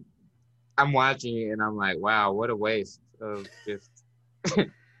now, I'm watching it and I'm like, wow, what a waste of just,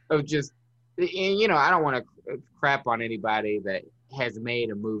 and I don't want to crap on anybody that has made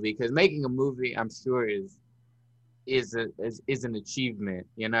a movie, because making a movie, I'm sure is an achievement,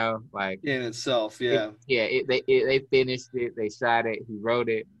 like in itself. Yeah. They finished it, they shot it, he wrote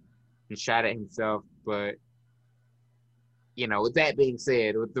it and shot it himself. But with that being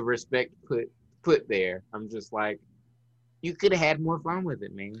said, with the respect put there, I'm just like, you could have had more fun with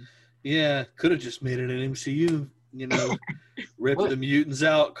it, man. Yeah, could have just made it an MCU, ripped the mutants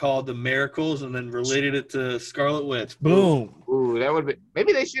out, called them Miracles, and then related it to Scarlet Witch. Boom. Ooh, that would have been,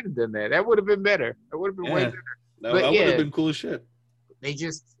 maybe they should have done that. That would have been better. That would have been way better. That would have been cool as shit. They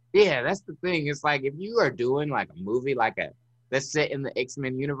just, that's the thing. It's like, if you are doing like a movie that's set in the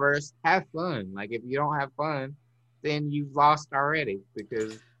X-Men universe, have fun. Like if you don't have fun, then you've lost already,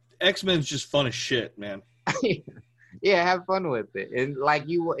 because X-Men's just fun as shit, man. Yeah, have fun with it. And like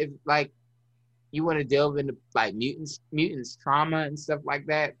you want to delve into like mutants trauma and stuff like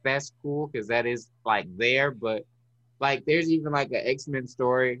that, that's cool, because that is like there. But like there's even like an X-Men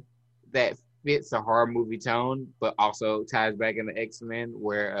story that fits a horror movie tone, but also ties back in the X-Men,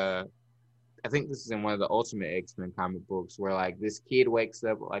 where I think this is in one of the Ultimate X-Men comic books, where like this kid wakes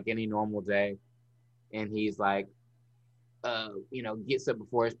up like any normal day, and he's like, gets up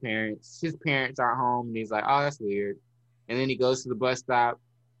before his parents. His parents aren't home, and he's like, oh, that's weird. And then he goes to the bus stop.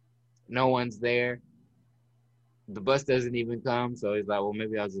 No one's there. The bus doesn't even come, so he's like, well,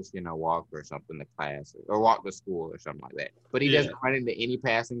 maybe I'll just, walk or something to class, or walk to school or something like that. But he doesn't run into any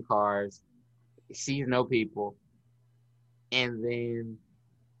passing cars. He sees no people. And then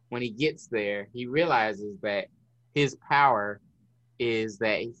when he gets there, he realizes that his power is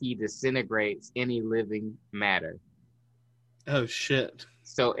that he disintegrates any living matter. Oh shit.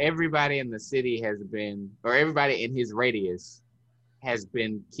 So everybody in the city has been, or everybody in his radius has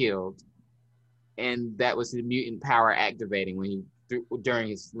been killed. And that was his mutant power activating during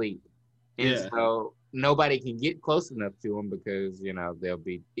his sleep. And so nobody can get close enough to him because, they'll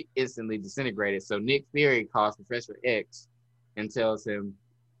be instantly disintegrated. So Nick Fury calls Professor X and tells him,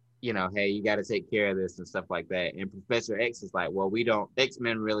 hey, you got to take care of this and stuff like that. And Professor X is like, well,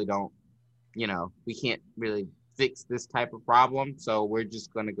 X-Men really don't, we can't really fix this type of problem. So we're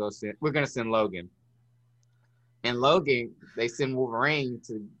just going to we're going to send Logan. And Logan, they send Wolverine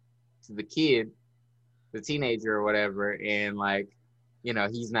to the kid, the teenager or whatever. And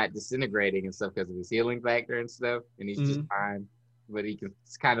he's not disintegrating and stuff because of his healing factor and stuff. And he's just fine, but he can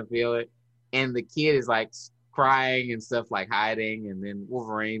kind of feel it. And the kid is crying and stuff, hiding. And then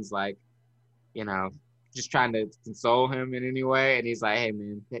Wolverine's just trying to console him in any way. And he's like, hey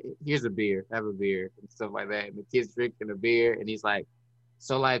man, here's a beer, have a beer and stuff like that. And the kid's drinking a beer and he's like,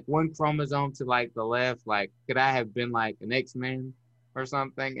 so one chromosome to the left, could I have been an X-Men or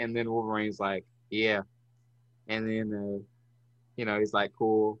something? And then Wolverine's like, yeah. And then, he's like,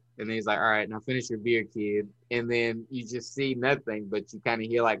 cool. And then he's like, all right, now finish your beer, kid. And then you just see nothing, but you kind of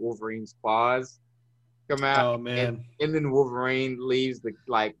hear Wolverine's claws come out. Oh man. And then Wolverine leaves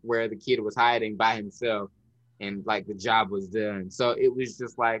where the kid was hiding by himself, and the job was done. So it was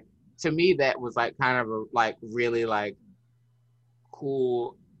just to me, that was kind of a really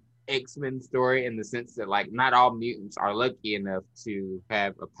cool X-Men story in the sense that not all mutants are lucky enough to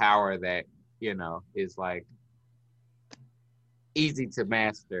have a power that is easy to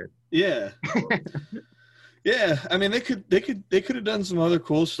master. Yeah. Yeah, I mean they could have done some other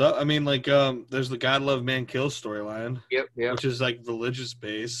cool stuff. I mean, there's the God Love Man Kill storyline, yep, which is religious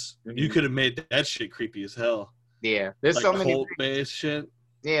base. Mm-hmm. You could have made that shit creepy as hell. Yeah, there's so many cult based shit.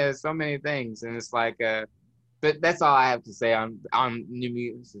 Yeah, there's so many things, and it's but that's all I have to say on New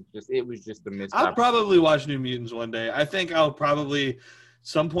Mutants. It was just a missed. I'll probably watch New Mutants one day. I think I'll probably.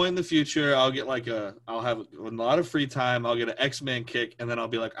 Some point in the future, I'll get I'll have a lot of free time. I'll get an X-Men kick, and then I'll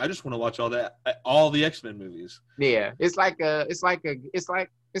be like, I just want to watch all the X-Men movies. Yeah, it's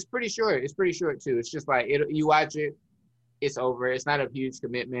pretty short. It's pretty short too. It's just you watch it, it's over. It's not a huge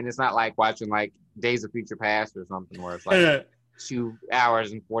commitment. It's not like watching Days of Future Past or something where it's 2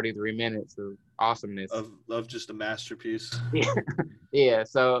 hours and 43 minutes of awesomeness of just a masterpiece. Yeah, yeah.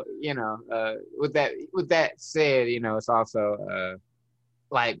 So with that said, it's also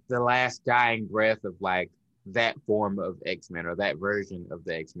the last dying breath of that form of X-Men or that version of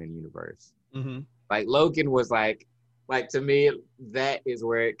the X-Men universe. Mm-hmm. Logan was to me, that is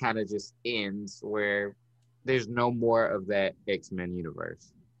where it kind of just ends, where there's no more of that X-Men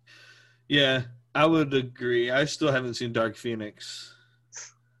universe. Yeah, I would agree. I still haven't seen Dark Phoenix.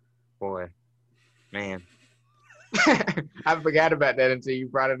 Boy, man. I forgot about that until you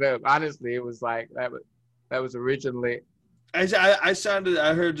brought it up. Honestly, it was that was originally. I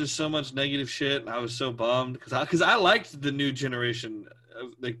heard just so much negative shit, and I was so bummed because I liked the new generation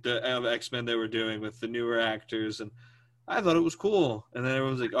of X-Men they were doing with the newer actors, and I thought it was cool. And then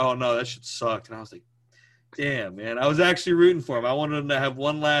everyone was like, "Oh no, that shit sucked," and I was like, "Damn, man!" I was actually rooting for him. I wanted him to have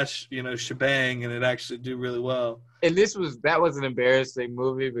one last, shebang, and it actually do really well. And that was an embarrassing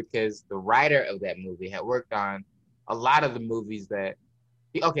movie because the writer of that movie had worked on a lot of the movies that.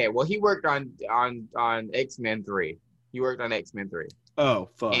 He worked on X-Men 3. He worked on X-Men 3. Oh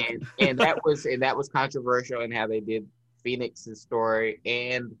fuck! And that was controversial in how they did Phoenix's story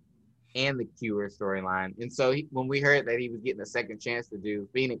and the Cure storyline. And so when we heard that he was getting a second chance to do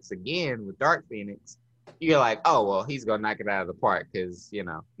Phoenix again with Dark Phoenix, you're like, oh well, he's gonna knock it out of the park because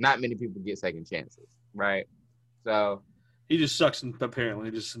not many people get second chances, right? So he just sucks,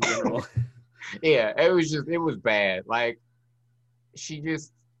 apparently, just in general. Yeah, it was bad. She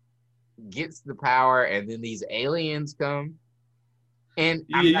just gets the power, and then these aliens come. And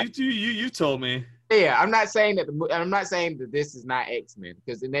you told me. Yeah, I'm not saying that this is not X-Men,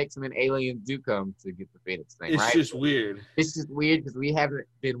 because in X-Men aliens do come to get the Phoenix thing. It's right? just weird. It's just weird because we haven't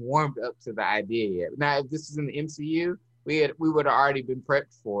been warmed up to the idea yet. Now, if this is in the MCU, we would have already been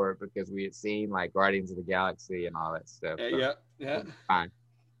prepped for it because we had seen Guardians of the Galaxy and all that stuff. Yeah. Fine,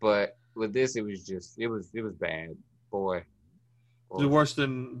 but with this, it was bad, boy. Is it worse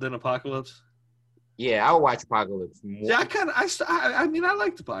than Apocalypse? Yeah, I would watch Apocalypse more. Yeah, I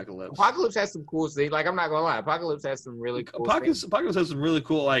liked Apocalypse. Apocalypse has some cool things. I'm not gonna lie, Apocalypse has some really cool things. Apocalypse has some really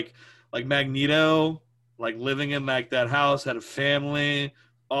cool, like Magneto, living in that house, had a family,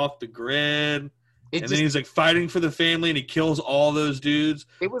 off the grid. And then he's like fighting for the family, and he kills all those dudes.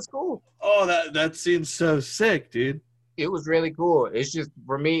 It was cool. Oh, that scene's so sick, dude. It was really cool. It's just,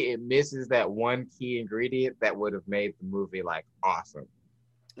 for me, it misses that one key ingredient that would have made the movie like awesome.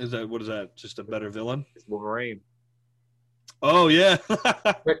 What is that? Just a better villain? It's Wolverine. Oh yeah.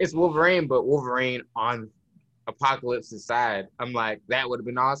 But it's Wolverine, but Wolverine on Apocalypse's side. I'm like, that would have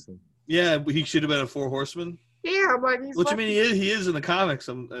been awesome. Yeah, he should have been a Four Horseman. Yeah, I'm like, What you mean he is in the comics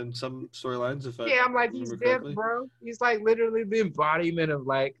and some storylines. I'm like, he's dead, bro. He's like literally the embodiment of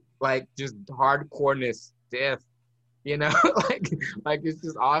like just hardcoreness, death. You know, like it's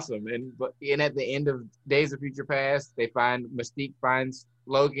just awesome. And at the end of Days of Future Past, Mystique finds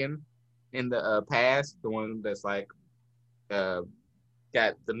Logan in the past, the one that's like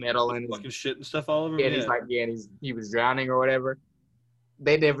got the metal and fucking shit and stuff all over him. Yeah, and he's like, and he was drowning or whatever.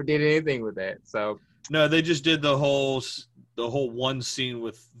 They never did anything with that. So no, they just did the whole one scene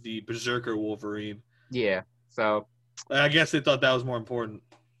with the Berserker Wolverine. Yeah. So I guess they thought that was more important.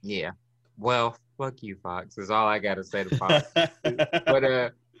 Yeah. Well, fuck you, Fox. Is all I gotta say to Fox.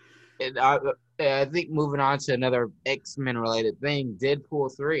 But I think moving on to another X-Men related thing,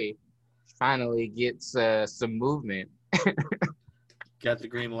 Deadpool 3 finally gets some movement. Got the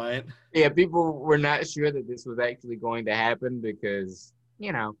green light. Yeah, people were not sure that this was actually going to happen because,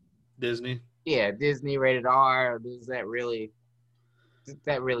 Disney. Yeah, Disney rated R. Does that really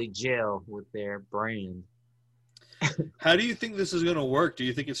gel with their brand? How do you think this is going to work? Do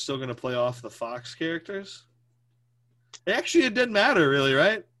you think it's still going to play off the Fox characters? Actually, it didn't matter, really,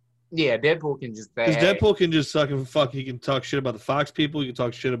 right? Yeah, Deadpool can just say... Because Deadpool can just fuck. He can talk shit about the Fox people. He can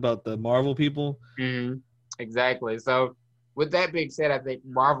talk shit about the Marvel people. Mm-hmm. Exactly. So, with that being said, I think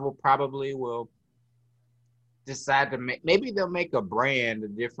Marvel probably will decide to maybe they'll make a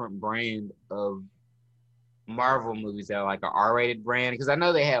different brand of Marvel movies that are like an R-rated brand. Because I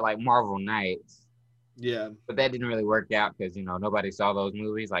know they had like Marvel Knights. Yeah. But that didn't really work out because, nobody saw those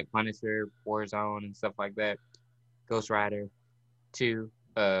movies like Punisher, Warzone, and stuff like that. Ghost Rider 2.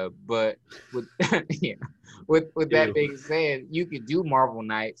 But with with that being said, you could do Marvel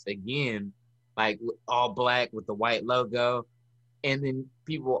Knights again, like all black with the white logo, and then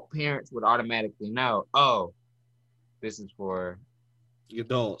parents would automatically know, oh, this is for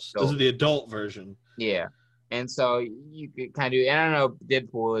adults. This is the adult version. Yeah. And so you could kind of and I don't know,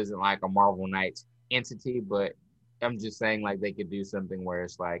 Deadpool isn't like a Marvel Knights entity, but I'm just saying like they could do something where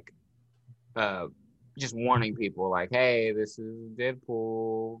it's like just warning people like, hey, this is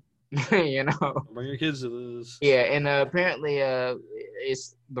Deadpool. Bring your kids to this. Yeah, and apparently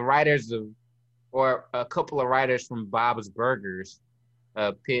it's the writers or a couple of writers from Bob's Burgers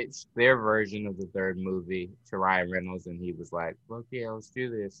pitched their version of the third movie to Ryan Reynolds, and he was like, "Look, yeah, let's do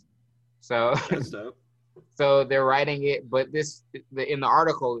this." So that's dope. So they're writing it, but in the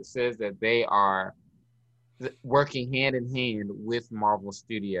article it says that they are working hand in hand with Marvel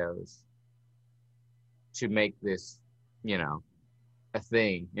Studios to make this, a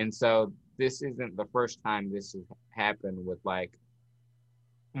thing. And so this isn't the first time this has happened with like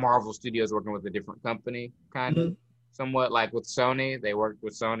Marvel Studios working with a different company, kind of somewhat like with Sony. They worked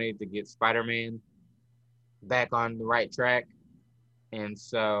with Sony to get Spider-Man back on the right track. And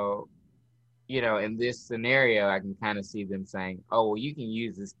so, in this scenario, I can kind of see them saying, oh, well, you can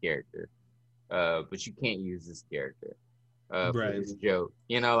use this character, but you can't use this character for this joke.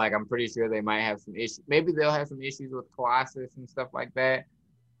 Like I'm pretty sure they might have some issues. Maybe they'll have some issues with Colossus and stuff like that,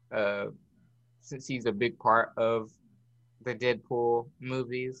 since he's a big part of the Deadpool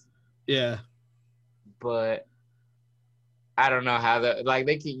movies. Yeah. But I don't know how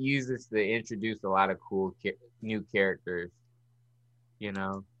they could use this to introduce a lot of cool new characters,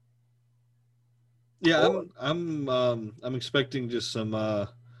 Yeah, I'm expecting just some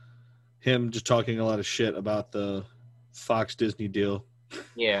him just talking a lot of shit about the Fox Disney deal.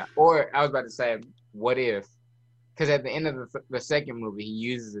 Yeah, or I was about to say, what if? Because at the end of the second movie, he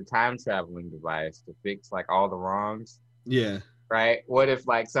uses a time traveling device to fix like all the wrongs. Yeah. Right. What if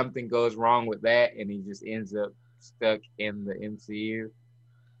like something goes wrong with that, and he just ends up stuck in the MCU?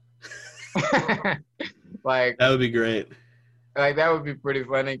 Like that would be great. Like that would be pretty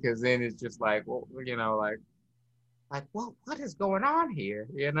funny because then it's just like, well, like what is going on here?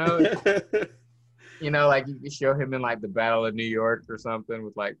 Like you could show him in like the Battle of New York or something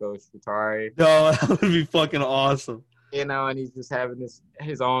with like Ghost Chitauri. No, that would be fucking awesome. And he's just having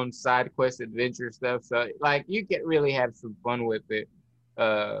his own side quest adventure stuff. So like you could really have some fun with it,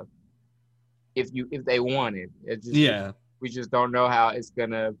 if they wanted. We just don't know how it's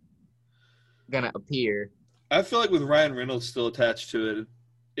gonna appear. I feel like with Ryan Reynolds still attached to it,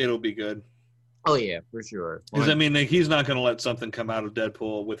 it'll be good. Oh yeah, for sure. Because I mean, like, he's not going to let something come out of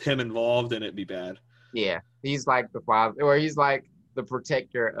Deadpool with him involved and it be bad. Yeah, he's like the father, or he's like the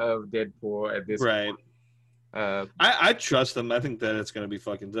protector of Deadpool at this Right. point. I trust them. I think that it's going to be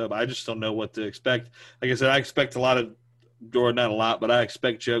fucking dope. I just don't know what to expect. Like I said, I expect a lot of, or not a lot, but I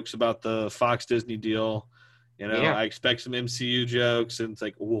expect jokes about the Fox Disney deal. You know, Yeah. I expect some MCU jokes, and it's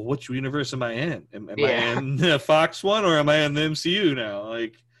like, well, which universe am I in? Am I Yeah. in the Fox one, or am I in the MCU now?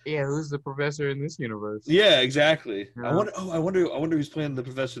 Like, Yeah, who's the professor in this universe? yeah, exactly. Yeah. I wonder who's playing the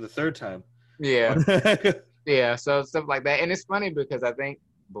professor the third time. Yeah. Yeah, so stuff like that. And it's funny because I think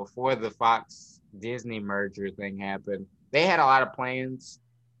before the Fox Disney merger thing happened, they had a lot of plans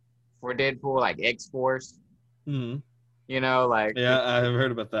for Deadpool, like X Force, hmm you know, like Yeah, I've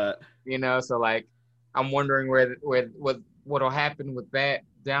heard about that. you know, so like I'm wondering what'll happen with that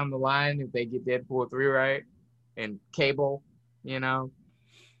down the line if they get Deadpool 3 right and Cable, you know.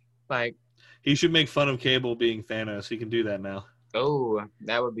 Like, He should make fun of Cable being Thanos. He can do that now. oh,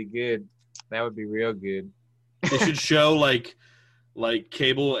 that would be good. That would be real good. They should show like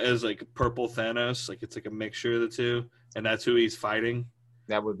Cable as like purple Thanos, like it's like a mixture of the two, and that's who he's fighting.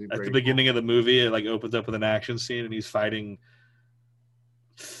 That would be At the pretty beginning of the movie, it like opens up with an action scene, and he's fighting.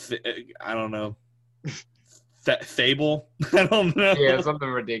 I don't know. Fable. I don't know. cool. Yeah, something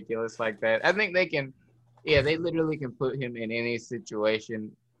ridiculous like that. I think they can. Yeah, they literally can put him in any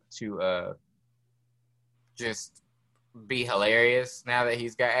situation to just be hilarious now that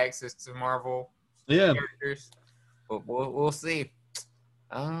he's got access to Marvel Yeah. characters. But we'll see.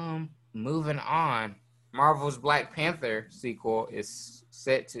 Moving on. Marvel's Black Panther sequel is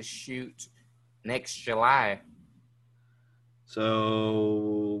set to shoot next July.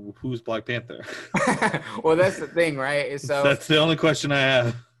 So who's Black Panther? Well, that's the thing, right? So That's the only question I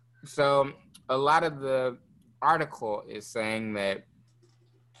have. So a lot of the article is saying that,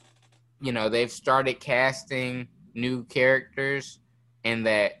 you know, they've started casting new characters and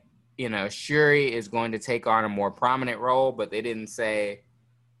that, you know, Shuri is going to take on a more prominent role, but they didn't say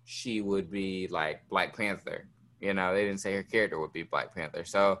she would be like Black Panther. You know, they didn't say her character would be Black Panther.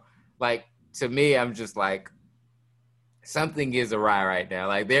 So, like, to me, I'm just like, something is awry right now.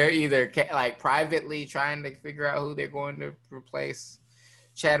 Like, they're either like privately trying to figure out who they're going to replace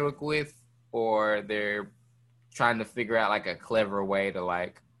Chadwick with, or they're trying to figure out like a clever way to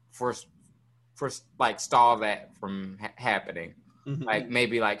like first like stall that from happening. Mhm. Like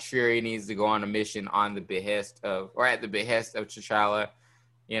maybe like Shuri needs to go on a mission on the behest of, or at the behest of T'Challa,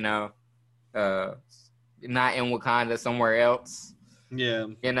 you know, not in Wakanda, somewhere else, Yeah.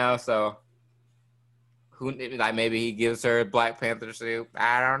 you know. So who, like, maybe he gives her a Black Panther suit.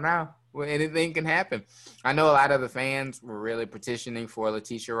 I don't know. Well, anything can happen. I know a lot of the fans were really petitioning for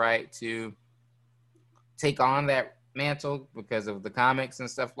Letitia Wright to take on that mantle because of the comics and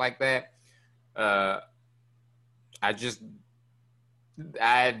stuff like that.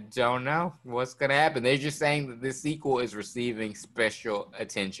 I don't know what's gonna happen. They're just saying that this sequel is receiving special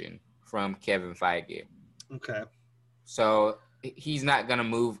attention from Kevin Feige. Okay. So he's not gonna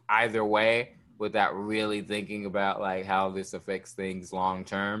move either way without really thinking about like how this affects things long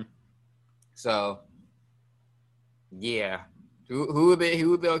term. So yeah, who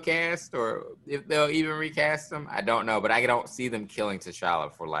they'll cast, or if they'll even recast them, I don't know. But I don't see them killing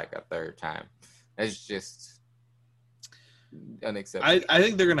T'Challa for like a third time. That's just unacceptable. I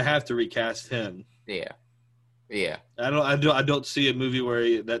think they're gonna have to recast him. Yeah. I don't see a movie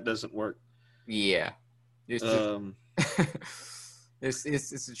where that doesn't work. Yeah. It's just,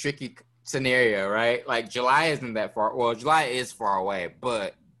 it's a tricky scenario, right? Like July isn't that far. Well, July is far away,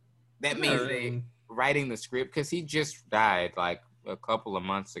 but that means they writing the script, because he just died like a couple of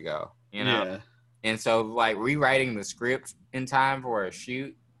months ago, you know. Yeah. And so like rewriting the script in time for a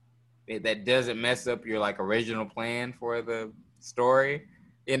shoot that doesn't mess up your like original plan for the story,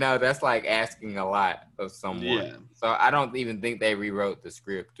 you know, that's like asking a lot of someone. Yeah. So I don't even think they rewrote the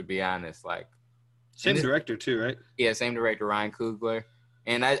script, to be honest. Like, Same director too, right? yeah, same director, Ryan Coogler.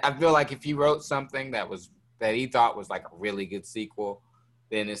 And I feel like if he wrote something that he thought was like a really good sequel,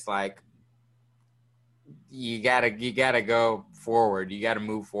 then it's like you gotta go forward. You gotta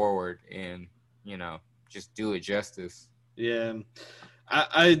move forward and, you know, just do it justice. Yeah.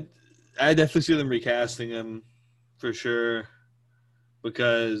 I definitely see them recasting him for sure,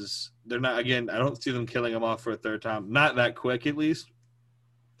 because they're not, again, I don't see them killing him off for a third time. Not that quick, at least.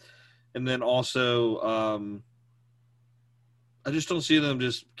 And then also, I just don't see them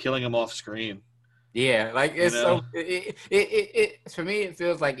just killing him off screen. Yeah, like it's You know? so it for me it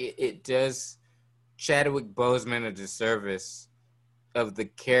feels like it does Chadwick Boseman a disservice of the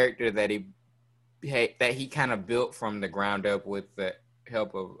character that he kind of built from the ground up with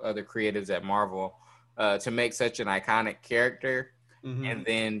help of other creatives at Marvel to make such an iconic character, and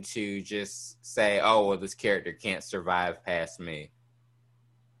then to just say, "Oh, well, this character can't survive past me,"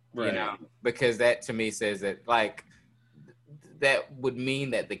 Right. you know, because that to me says that like that would mean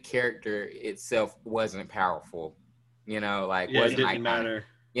that the character itself wasn't powerful, you know, like Yeah, it wasn't didn't iconic. matter.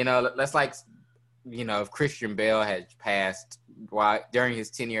 You know, that's like, you know, if Christian Bale had passed during his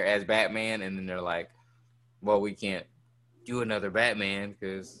tenure as Batman, and then they're like, well, we can't do another Batman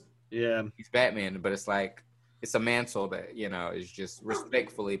because Yeah. he's Batman. But it's like, it's a mantle that, you know, is just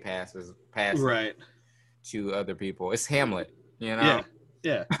respectfully passed Right. to other people. It's Hamlet, you know? Yeah.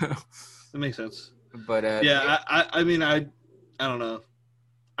 Yeah. That makes sense. But Yeah, I mean, I don't know.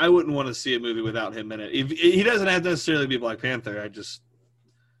 I wouldn't want to see a movie without him in it. He doesn't have to necessarily be Black Panther. I just,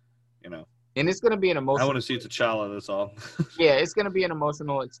 you know, and it's going to be an I emotional. want to see T'Challa. That's all. Yeah, it's going to be an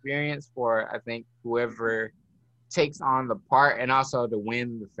emotional experience for, I think, whoever takes on the part, and also to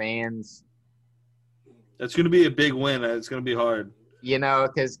win the fans. That's going to be a big win. It's going to be hard. You know,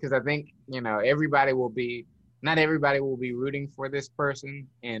 because I think, you know, not everybody will be rooting for this person,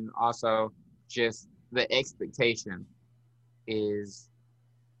 and also just the expectation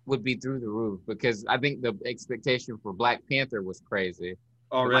would be through the roof, because I think the expectation for Black Panther was crazy.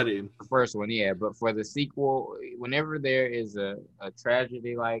 Already. The first one, yeah, but for the sequel, whenever there is a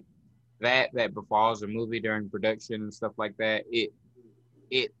tragedy like that befalls a movie during production and stuff like that,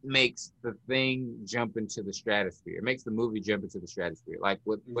 it makes the thing jump into the stratosphere. It makes the movie jump into the stratosphere. Like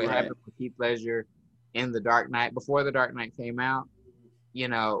what happened with Heath Ledger in The Dark Knight. Before The Dark Knight came out, you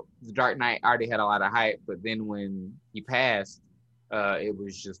know, The Dark Knight already had a lot of hype, but then when he passed, it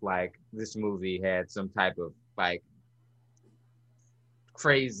was just like this movie had some type of like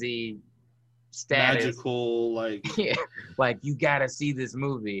crazy status. Magical, like Yeah, like you gotta see this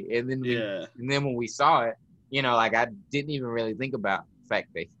movie. And then when we saw it, you know, like I didn't even really think about the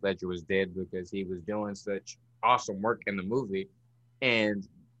fact that Ledger was dead, because he was doing such awesome work in the movie, and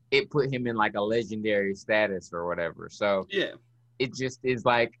it put him in like a legendary status or whatever. So yeah, it just is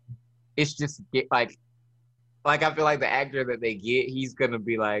like, it's just like I feel like the actor that they get, he's gonna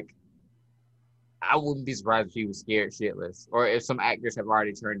be like, I wouldn't be surprised if he was scared shitless. Or if some actors have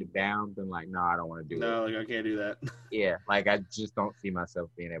already turned it down, then like, no, I don't want to do it. No, like I can't do that. Yeah, like I just don't see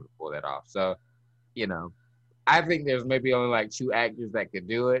myself being able to pull that off. So, you know, I think there's maybe only like 2 actors that could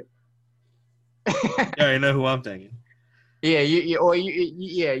do it. Yeah, I know who I'm thinking. Yeah,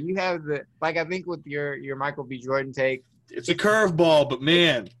 you have the, like, I think with your Michael B. Jordan take, It's a curveball, but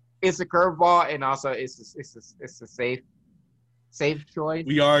man, it's a curveball, and also it's a safe choice.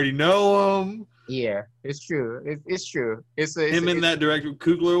 we already know him. Yeah, it's true. It's true. Him and that director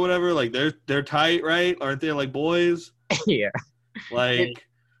Coogler or whatever, like they're tight, right? Aren't they like boys? Yeah, Like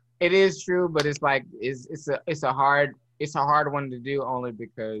it is true, but it's like it's a hard one to do, only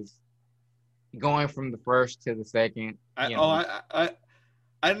because going from the first to the second. I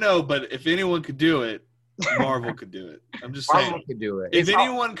know, but if anyone could do it, Marvel could do it. I'm just Marvel saying. could do it. If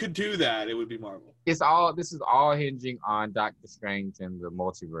anyone could do that, it would be Marvel. This is all hinging on Doctor Strange and the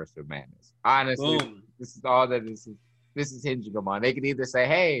Multiverse of Madness. Honestly, Boom. this is all that this is hinging on. They could either say,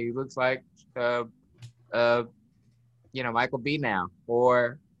 "Hey, he looks like Michael B. now,"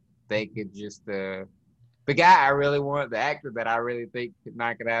 or they could just the guy I really want, the actor that I really think could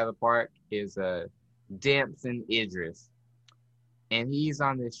knock it out of the park is Damson Idris, and he's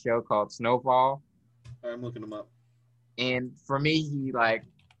on this show called Snowfall. I'm looking him up. And for me, he's like,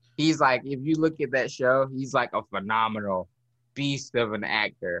 if you look at that show, he's like a phenomenal beast of an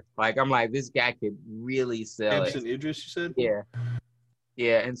actor. Like, I'm like, this guy could really sell Damson Idris, you said? Yeah.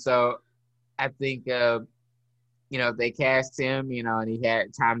 Yeah. And so I think, they cast him, and he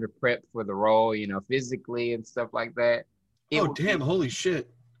had time to prep for the role, physically and stuff like that. Holy shit.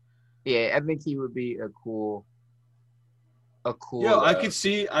 Yeah. I think he would be a cool. Yo, I could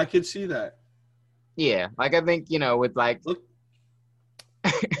see that. Yeah. Like, I think, with like. Look.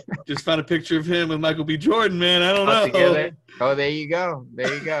 Just found a picture of him with Michael B. Jordan, man. I don't know. Together. Oh, there you go.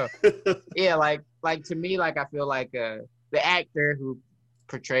 Yeah, like to me, like I feel like the actor who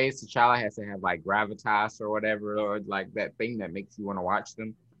portrays T'Challa has to have like gravitas or whatever, or like that thing that makes you want to watch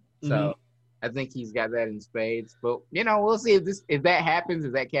them. So I think he's got that in spades. But we'll see if that happens,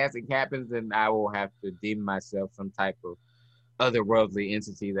 if that casting happens, then I will have to deem myself some type of otherworldly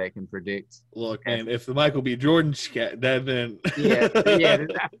entity that can predict. Look, man, if the Michael B. Jordan then yeah,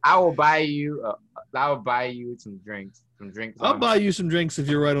 I will buy you some drinks. I'll buy you some drinks if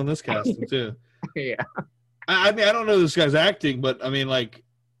you're right on this casting too. Yeah. I mean, I don't know this guy's acting, but I mean, like,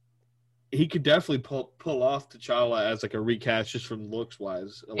 he could definitely pull off T'Challa as like a recast just from looks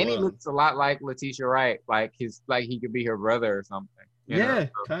wise. And he looks a lot like Letitia Wright, like he could be her brother or something. You know, Yeah,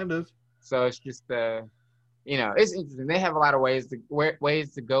 kind of. so it's just it's interesting. They have a lot of ways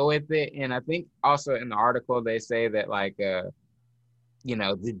to go with it, and I think also in the article they say that like the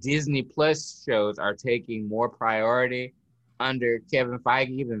Disney Plus shows are taking more priority under Kevin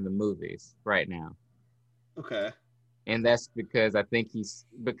Feige than the movies right now. Okay. And that's because I think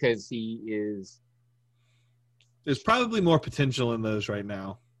because he is. There's probably more potential in those right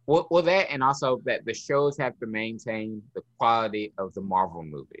now. Well, that and also that the shows have to maintain the quality of the Marvel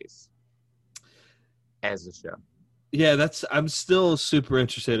movies as a show. Yeah, I'm still super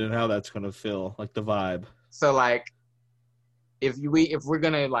interested in how that's going to feel, like the vibe. So like, if we're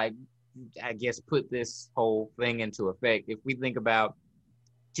gonna like, I guess put this whole thing into effect, if we think about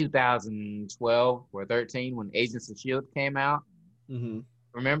 2012 or 13 when Agents of Shield came out,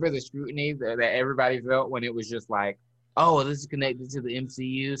 remember the scrutiny that everybody felt when it was just like, oh, this is connected to the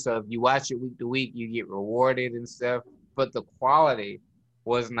MCU, so if you watch it week to week, you get rewarded and stuff. But the quality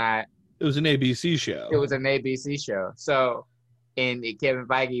was not. It was an ABC show. It was an ABC show. So, and Kevin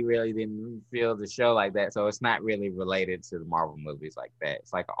Feige really didn't feel the show like that. So it's not really related to the Marvel movies like that.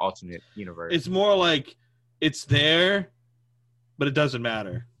 It's like an alternate universe. It's more like it's there, but it doesn't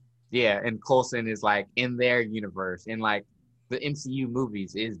matter. Yeah, and Coulson is like in their universe, and like the MCU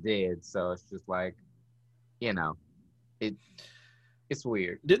movies is dead. So it's just like, it's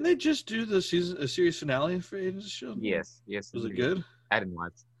weird. Didn't they just do a series finale for Agents of Shield? Yes. Was it good? I didn't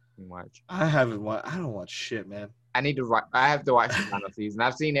watch. I haven't watched. I don't watch shit, man. I need to watch. I have to watch the final season.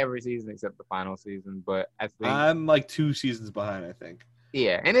 I've seen every season except the final season, but I think I'm like 2 seasons behind. I think.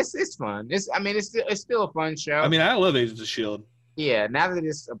 Yeah, and it's fun. It's still a fun show. I mean, I love Agents of Shield. Yeah, now that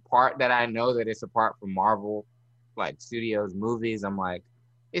it's I know that it's apart from Marvel, like Studios movies, I'm like,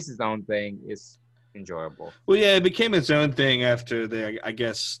 it's its own thing. It's enjoyable. Well, yeah, it became its own thing after I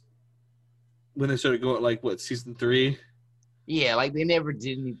guess, when they started going like season 3. Yeah, like they never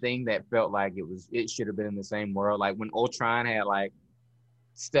did anything that felt like it should have been in the same world. Like when Ultron had like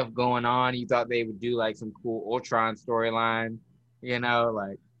stuff going on, you thought they would do like some cool Ultron storyline,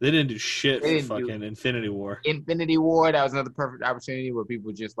 like they didn't do shit for fucking Infinity War. Infinity War, that was another perfect opportunity where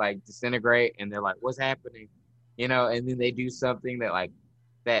people just like disintegrate and they're like, what's happening? And then they do something that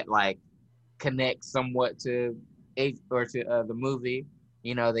connects somewhat to the movie.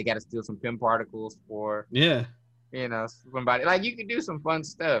 They got to steal some Pym particles for somebody. Like you can do some fun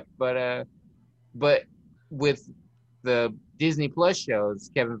stuff, but with the Disney Plus shows,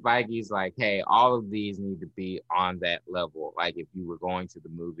 Kevin Feige's like, hey, all of these need to be on that level. Like if you were going to the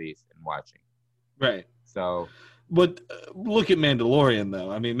movies and watching, right? So, but look at Mandalorian though.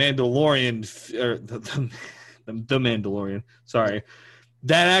 I mean, Mandalorian or the Mandalorian. Sorry,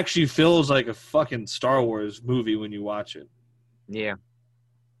 that actually feels like a fucking Star Wars movie when you watch it. Yeah,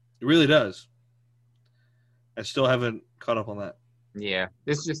 it really does. I still haven't caught up on that. Yeah,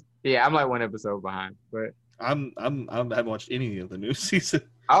 it's just I'm like one episode behind, but I haven't watched any of the new season.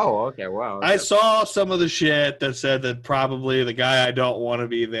 Oh, okay, wow. Okay. I saw some of the shit that said that probably the guy I don't want to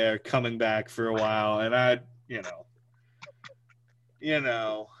be there coming back for a while, and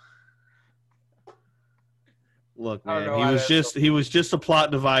look, man, he was just a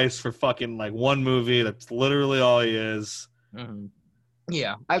plot device for fucking like one movie. That's literally all he is. Mm-hmm.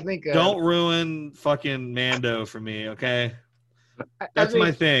 Yeah, I think don't ruin fucking Mando for me, okay? That's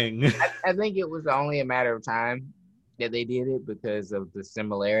my thing. I think it was only a matter of time that they did it because of the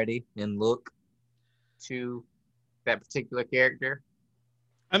similarity in look to that particular character.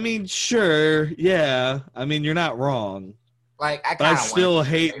 I mean, sure, yeah. I mean, you're not wrong. Like I still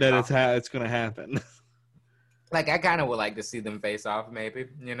hate that it's going to happen. Like I kind of would like to see them face off, maybe.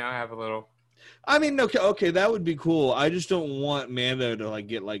 Have a little. I mean, okay, that would be cool. I just don't want Mando to like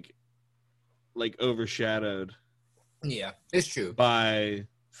get like overshadowed. Yeah, it's true. By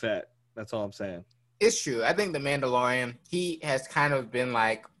Fett. That's all I'm saying. It's true. I think the Mandalorian, he has kind of been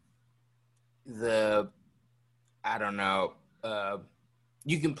like I don't know,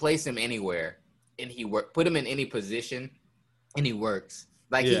 you can place him anywhere and put him in any position and he works.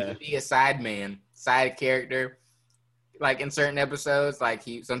 Like he can be a side character. Like in certain episodes, like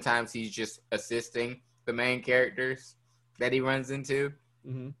sometimes he's just assisting the main characters that he runs into.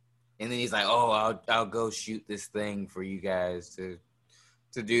 Mm-hmm. And then he's like, "Oh, I'll go shoot this thing for you guys to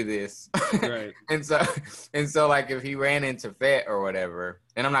do this." Right. and so like if he ran into Fett or whatever,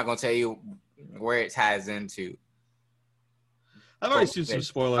 and I'm not gonna tell you where it ties into. I've already seen some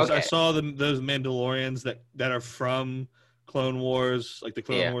spoilers. Okay. I saw those Mandalorians that are from Clone Wars, like the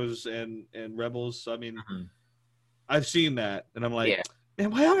Clone Wars and Rebels. So, I mean, I've seen that, and I'm like, Man,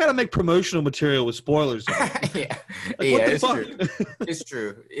 why do I gotta make promotional material with spoilers? Yeah, Like, what the it's fuck? true. It's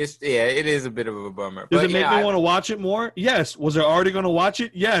true. It is a bit of a bummer. Does But it make me want to watch it more? Yes. Was I already going to watch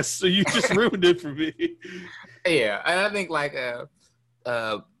it? Yes. So you just ruined it for me. yeah, and I think like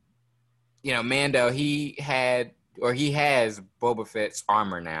Mando, he has Boba Fett's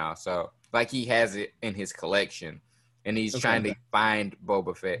armor now, so like he has it in his collection, and he's trying to find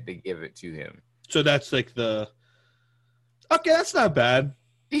Boba Fett to give it to him. So that's like okay, that's not bad.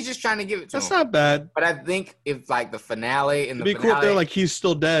 He's just trying to give it to him. That's not bad. But I think if like the finale It'd be cool if they're like he's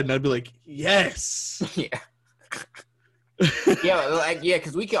still dead, and I'd be like, yes. Yeah.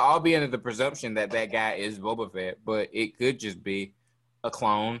 Because we could all be under the presumption that guy is Boba Fett, but it could just be a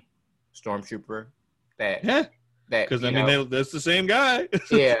clone stormtrooper because that's the same guy.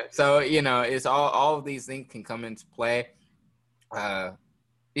 Yeah, so it's all of these things can come into play.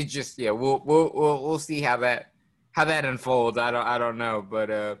 It's just we'll see how that unfolds. I don't know,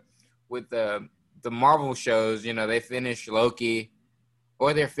 but with the Marvel shows, they finished Loki,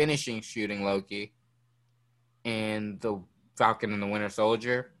 or they're finishing shooting Loki, and the Falcon and the Winter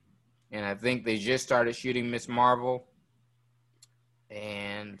Soldier, and I think they just started shooting Miss Marvel,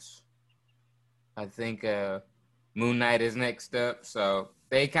 and I think Moon Knight is next up. So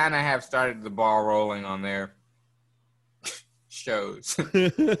they kind of have started the ball rolling on their shows.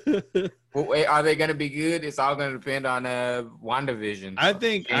 Well, are they going to be good? It's all going to depend on WandaVision. I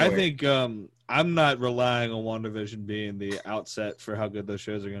think I'm not relying on WandaVision being the outset for how good those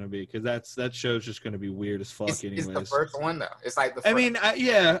shows are going to be, because that show's just going to be weird as fuck. Anyways, it's the first one though. It's like the first. I mean, I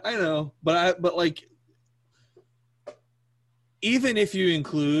know, but like, even if you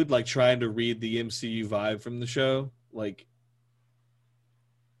include like trying to read the MCU vibe from the show, like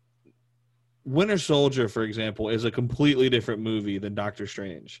Winter Soldier, for example, is a completely different movie than Doctor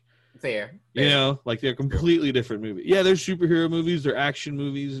Strange. Fair. Like they're completely different movies. Yeah, they're superhero movies, they're action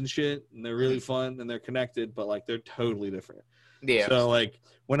movies and shit, and they're really fun and they're connected, but like they're totally different. Yeah. So like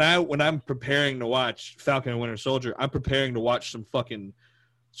when I'm preparing to watch Falcon and Winter Soldier, I'm preparing to watch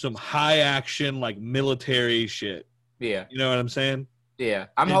some high action like military shit. Yeah. You know what I'm saying? Yeah.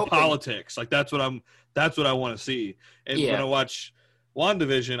 I'm hoping politics. Like that's what I want to see. And when I watch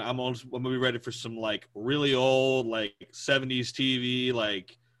WandaVision, I'm gonna be ready for some like really old like 70s TV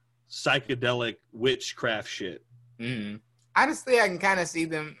like psychedelic witchcraft shit. Mm-hmm. Honestly, I can kind of see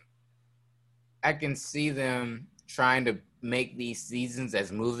them. I can see them trying to make these seasons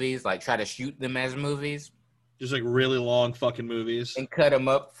as movies, like try to shoot them as movies, just like really long fucking movies, and cut them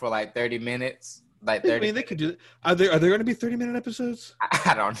up for like 30 minutes. Like 30 I mean, they could do that. Are there going to be 30-minute episodes?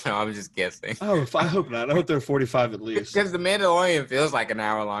 I don't know. I'm just guessing. Oh, I hope not. I hope they're 45 at least. Because The Mandalorian feels like an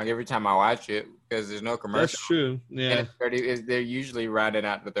hour long every time I watch it, because there's no commercial. That's true. Yeah. They're usually rounding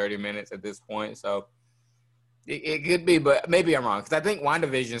out to 30 minutes at this point, so it could be, but maybe I'm wrong, because I think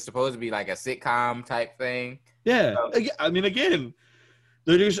WandaVision is supposed to be like a sitcom type thing. Yeah. I mean, again,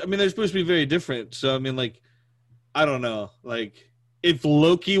 they're supposed to be very different. So I mean, like, I don't know, like. If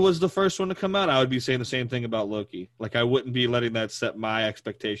Loki was the first one to come out, I would be saying the same thing about Loki. Like, I wouldn't be letting that set my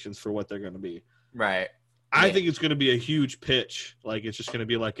expectations for what they're going to be. Right. I think it's going to be a huge pitch. Like, it's just going to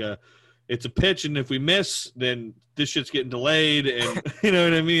be like it's a pitch, and if we miss, then this shit's getting delayed, and you know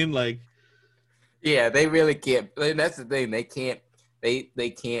what I mean? Like, yeah, they really can't. That's the thing. They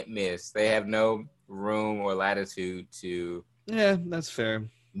can't miss. They have no room or latitude to. Yeah, that's fair.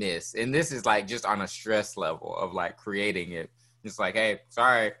 Miss, and this is like just on a stress level of like creating it. It's like, hey,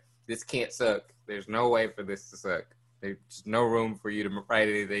 sorry, this can't suck. There's no way for this to suck. There's no room for you to write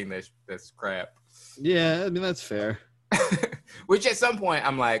anything that's crap. Yeah, I mean, that's fair. Which at some point,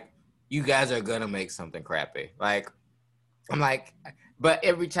 I'm like, you guys are going to make something crappy. Like, I'm like, but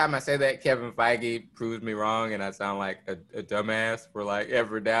every time I say that, Kevin Feige proves me wrong, and I sound like a dumbass for like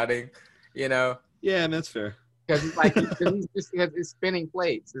ever doubting, Yeah, I mean, that's fair. Because it's like, because it's spinning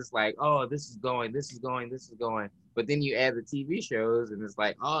plates. It's like, oh, this is going. But then you add the TV shows, and it's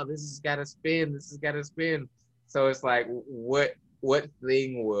like, oh, this has got to spin. So it's like, what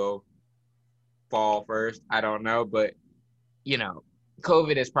thing will fall first? I don't know. But,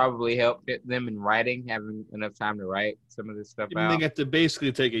 COVID has probably helped them in writing, having enough time to write some of this stuff out. They got to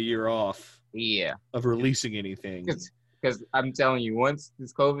basically take a year off. Yeah. Of releasing anything. Because I'm telling you, once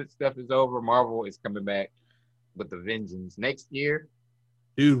this COVID stuff is over, Marvel is coming back with the vengeance next year.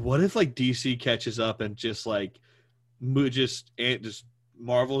 Dude, what if like DC catches up and just like just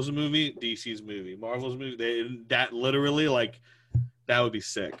Marvel's a movie, DC's movie, Marvel's movie? That literally like that would be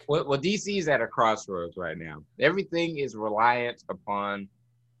sick. Well, DC's at a crossroads right now. Everything is reliant upon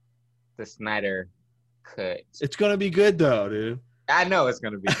the Snyder cut. It's gonna be good though, dude. I know it's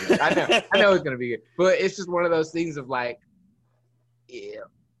gonna be good. I know it's gonna be good. But it's just one of those things of like,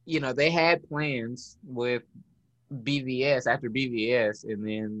 they had plans with BVS after BVS, and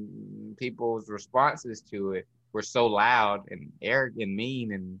then people's responses to it were so loud and arrogant, and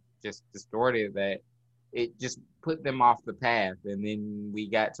mean, and just distorted that it just put them off the path. And then we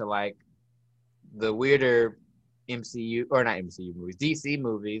got to like the weirder MCU or not MCU movies, DC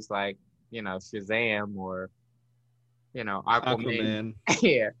movies like Shazam or Aquaman.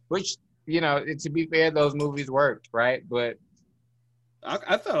 Yeah, which to be fair, those movies worked, right? But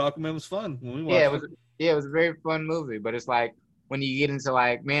I thought Aquaman was fun when we watched it. Yeah, it was a very fun movie, but it's like when you get into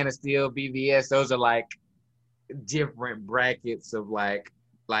like Man of Steel, BVS, those are like different brackets of like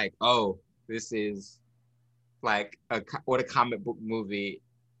oh, this is like what a comic book movie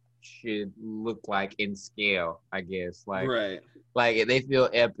should look like in scale, I guess. Like right. Like they feel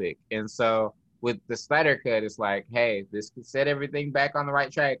epic. And so with the Snyder Cut, it's like, hey, this could set everything back on the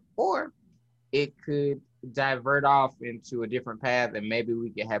right track, or it could divert off into a different path, and maybe we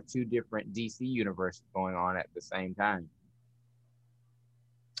could have two different DC universes going on at the same time.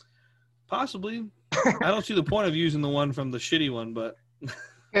 Possibly. I don't see the point of using the one from the shitty one, but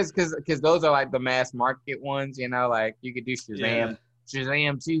because those are like the mass market ones, like you could do Shazam,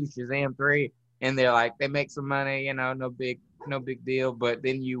 Shazam 2, Shazam 3, and they're like they make some money, no big deal. But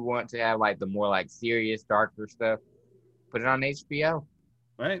then you want to have like the more like serious, darker stuff, put it on HBO,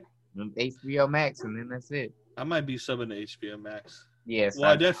 right? HBO Max, and then that's it. I might be subbing to HBO Max. Yes.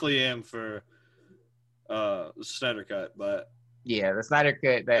 Well, I definitely am for the Snyder Cut, but yeah, the Snyder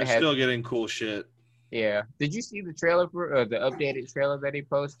Cut they're still getting cool shit. Yeah. Did you see the trailer for the updated trailer that he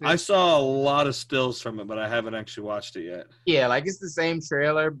posted? I saw a lot of stills from it, but I haven't actually watched it yet. Yeah, like it's the same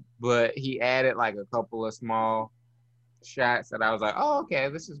trailer, but he added like a couple of small shots that I was like, oh, okay,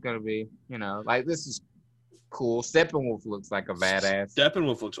 this is gonna be, like this is cool. Steppenwolf looks like a badass.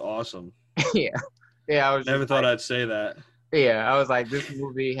 Steppenwolf looks awesome. Yeah. I was never thought I'd say that. Yeah, I was like, this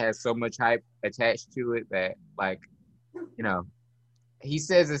movie has so much hype attached to it that, like, he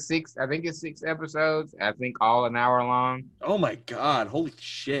says I think it's 6 episodes. I think all an hour long. Oh my God! Holy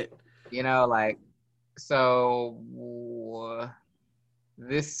shit! So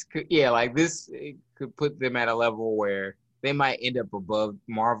this could, it could put them at a level where they might end up above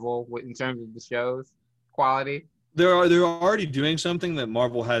Marvel in terms of the show's quality. They're already doing something that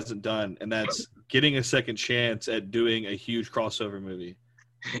Marvel hasn't done, and that's getting a second chance at doing a huge crossover movie.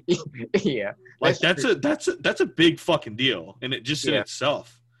 Yeah, like that's a big fucking deal, and it just in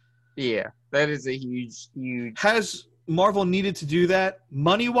itself. Yeah, that is a huge. Has Marvel needed to do that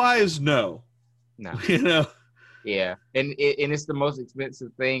money wise? No. Yeah, and it's the most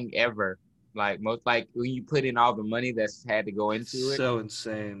expensive thing ever. Like when you put in all the money that's had to go into it. So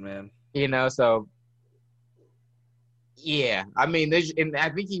insane, man. So. Yeah, I mean, and I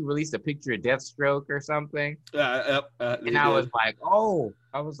think he released a picture of Deathstroke or something. And I was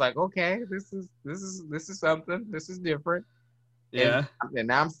like, okay, this is something. This is different. Yeah. And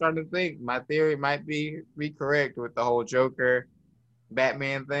now I'm starting to think my theory might be correct with the whole Joker,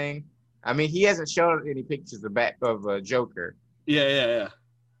 Batman thing. I mean, he hasn't shown any pictures of Joker. Yeah.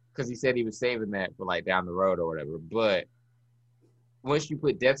 Because he said he was saving that for like down the road or whatever. But once you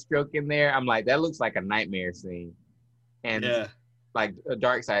put Deathstroke in there, I'm like, that looks like a nightmare scene. And like a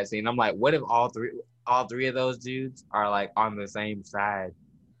dark side scene. I'm like, what if all three of those dudes are like on the same side?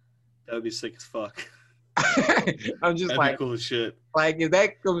 That would be sick as fuck. I'm just That'd be cool as shit. Like if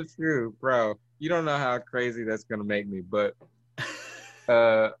that comes true, bro, you don't know how crazy that's gonna make me. But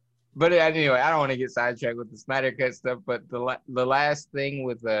anyway, I don't want to get sidetracked with the Snyder Cut stuff. But the last thing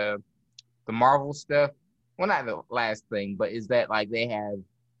with the Marvel stuff, well, not the last thing, but is that like they have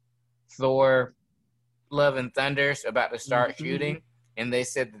Thor Love and Thunder's about to start shooting, and they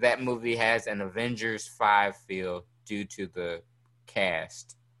said that movie has an Avengers 5 feel due to the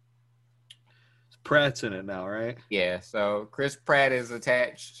cast. Pratt's in it now, right? Yeah, so Chris Pratt is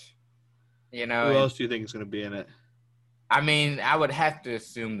attached. Who else do you think is going to be in it? I mean, I would have to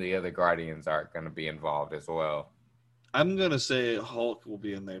assume the other Guardians aren't going to be involved as well. I'm going to say Hulk will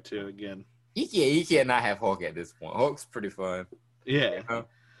be in there too again. You can't not have Hulk at this point. Hulk's pretty fun. Yeah.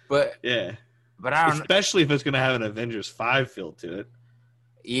 But yeah. But I don't, especially if it's going to have an Avengers 5 feel to it.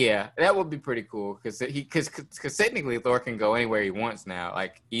 Yeah, that would be pretty cool because technically Thor can go anywhere he wants now,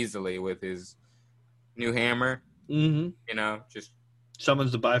 like easily with his new hammer. Mm-hmm. Just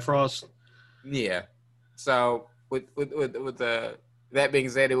summons the Bifrost. Yeah. So with that being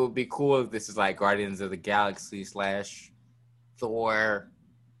said, it would be cool if this is like Guardians of the Galaxy / Thor,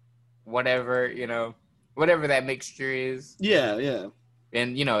 whatever whatever that mixture is. Yeah.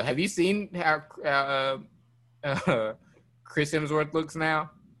 And, have you seen how Chris Hemsworth looks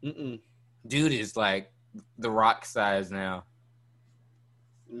now? Mm-mm. Dude is like the Rock size now.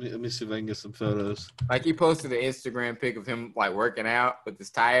 Let me see if I can get some photos. Like he posted an Instagram pic of him like working out with this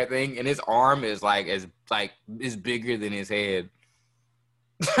tire thing, and his arm is like is bigger than his head.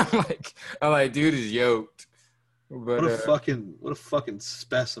 I'm like, dude is yoked. But What a fucking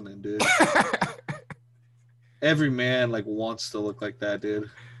specimen, dude. Every man like wants to look like that, dude.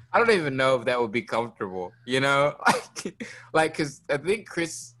 I don't even know if that would be comfortable, you know? Like, because I think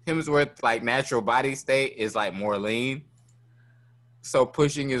Chris Hemsworth, like, natural body state is, like, more lean. So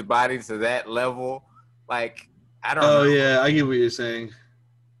pushing his body to that level, like, I don't know. Oh, yeah, I get what you're saying.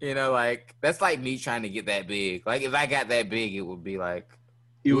 You know, like, that's like me trying to get that big. Like, if I got that big, it would be like...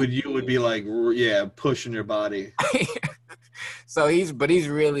 You would be, like, yeah, pushing your body. So he's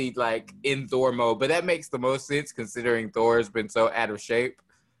really, like, in Thor mode. But that makes the most sense considering Thor has been so out of shape.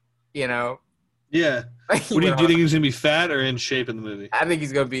 You know? Yeah. Do you think he's going to be fat or in shape in the movie? I think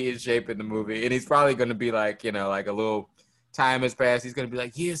he's going to be in shape in the movie. And he's probably going to be like, you know, like a little time has passed. He's going to be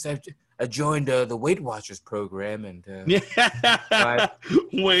like, yes, I joined the Weight Watchers program. And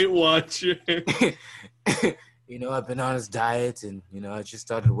Weight Watcher. You know, I've been on his diet and, you know, I just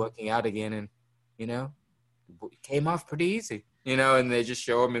started working out again and, you know, it came off pretty easy. You know, and they just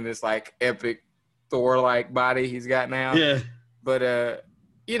show him in this, like, epic Thor-like body he's got now. Yeah. But,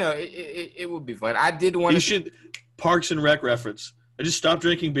 you know, it would be fun. I did want to... You should Parks and Rec reference. I just stopped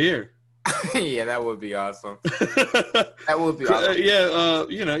drinking beer. Yeah, that would be awesome. That would be awesome.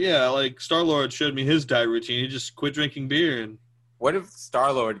 You know, yeah, like Star-Lord showed me his diet routine. He just quit drinking beer. And what if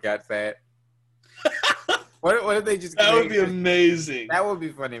Star-Lord got fat? What if they just... That would be amazing. That would be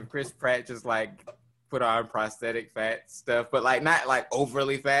funny if Chris Pratt just, like, put on prosthetic fat stuff, but, like, not, like,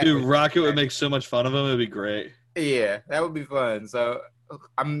 overly fat. Dude, Rocket would make so much fun of him. It would be great. Yeah, that would be fun. So...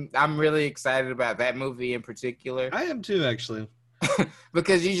 I'm really excited about that movie in particular. I am too, actually.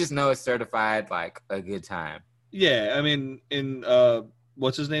 Because you just know it's certified like a good time. Yeah, I mean,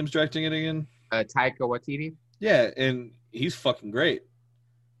 what's his name's directing it again? Taika Waititi. Yeah, and he's fucking great.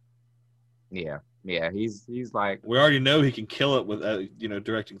 Yeah, he's like. We already know he can kill it with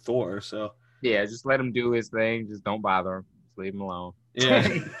directing Thor. So yeah, just let him do his thing. Just don't bother him. Just leave him alone.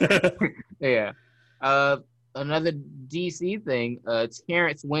 Yeah. Yeah. Another DC thing,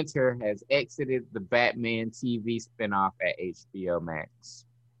 Terrence Winter has exited the Batman TV spinoff at HBO Max.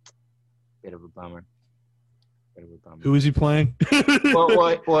 Bit of a bummer. Who is he playing?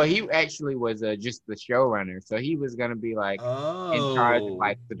 well, he actually was just the showrunner, so he was gonna be like in charge of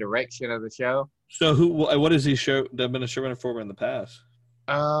like the direction of the show. So what has he been a showrunner for in the past?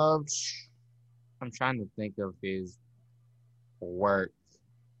 I'm trying to think of his work.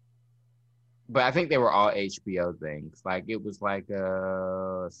 But I think they were all HBO things. Like it was like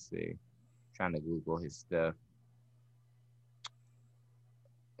let's see. I'm trying to Google his stuff.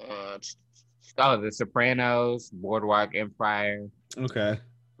 The Sopranos, Boardwalk Empire. Okay.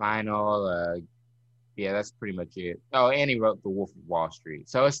 Final. Yeah, that's pretty much it. Oh, and he wrote The Wolf of Wall Street.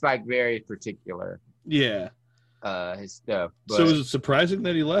 So it's like very particular. Yeah. His stuff. But so was it surprising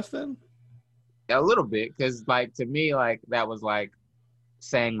that he left then? A little bit, because like to me, like that was like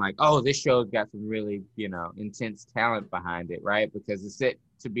saying like, oh, this show's got some really, you know, intense talent behind it, right? Because it's set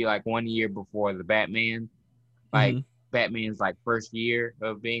to be like 1 year before the Batman, like Batman's like first year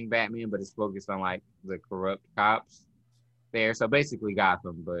of being Batman, but it's focused on like the corrupt cops there. So basically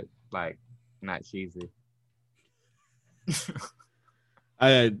Gotham, but like not cheesy.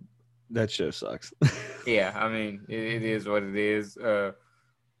 That show sucks. Yeah, I mean it is what it is.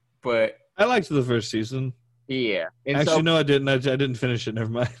 But I liked the first season. Yeah. And actually, no, I didn't. I didn't finish it.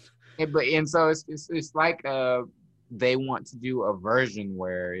 Never mind. And so it's like they want to do a version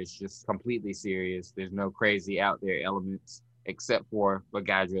where it's just completely serious. There's no crazy out there elements except for a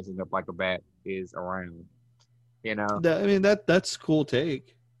guy dressing up like a bat is around. You know. I mean that's cool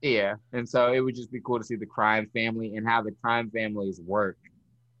take. Yeah, and so it would just be cool to see the crime family and how the crime families work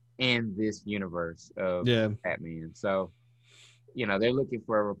in this universe of Batman. So. You know, they're looking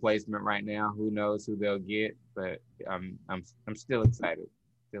for a replacement right now. Who knows who they'll get? But I'm still excited.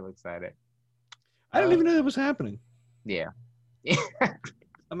 I didn't even know that was happening. Yeah.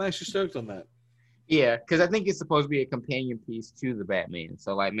 I'm actually stoked on that. Yeah, because I think it's supposed to be a companion piece to the Batman.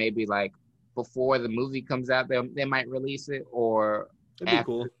 So like maybe like before the movie comes out, they might release it, or that'd be after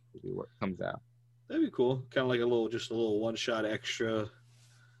cool. the movie comes out. That'd be cool. Kind of like a little one-shot extra.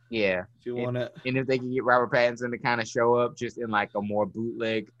 Yeah. If you want it. And if they can get Robert Pattinson to kind of show up just in like a more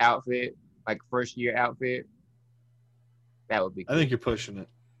bootleg outfit, like first year outfit, that would be cool. I think you're pushing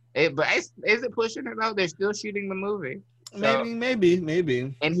it. But is it pushing it though? They're still shooting the movie. So,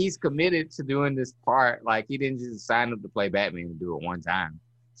 maybe. And he's committed to doing this part. Like he didn't just sign up to play Batman and do it one time.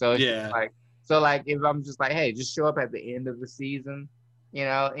 So it's just like if I'm just like, hey, just show up at the end of the season you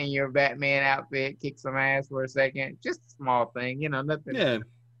know, in your Batman outfit, kick some ass for a second. Just a small thing, you know, nothing Yeah.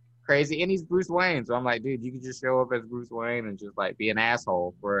 crazy. And he's Bruce Wayne, so I'm like, dude, you could just show up as Bruce Wayne and just like be an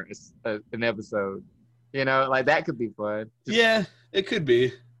asshole for an episode. You know, like that could be fun. Yeah, it could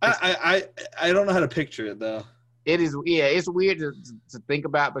be. I don't know how to picture it though. It is, yeah, it's weird to think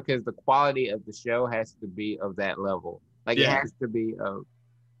about because the quality of the show has to be of that level. Like it Yeah. has to be of,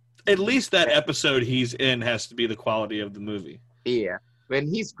 At least that episode he's in has to be the quality of the movie. yeah. But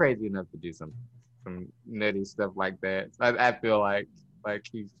he's crazy enough to do some nutty stuff like that. I feel like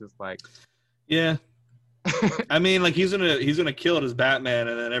he's just like, Yeah. I mean, like he's gonna kill it as Batman,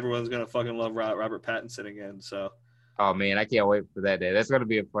 and then everyone's gonna fucking love Robert Pattinson again. So, oh man, I can't wait for that day. That's gonna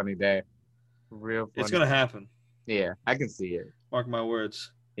be a funny day. Real funny. it's gonna happen. Yeah, I can see it. Mark my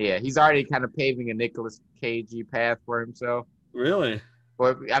words. Yeah, he's already kind of paving a Nicolas Cagey path for himself. Really?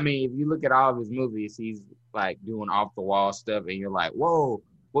 But I mean, if you look at all of his movies, he's like doing off the wall stuff, and you're like, whoa,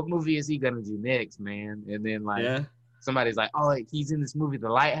 what movie is he gonna do next, man? And then like Yeah. somebody's like, oh, like, he's in this movie, The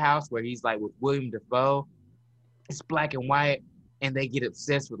Lighthouse, where he's like with William Dafoe. It's black and white, and they get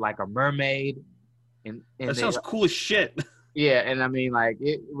obsessed with like a mermaid. And That sounds cool as shit. yeah, and I mean, like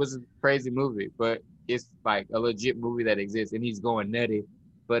it was a crazy movie, but it's like a legit movie that exists, and he's going nutty.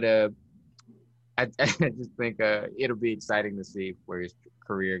 But I just think it'll be exciting to see where his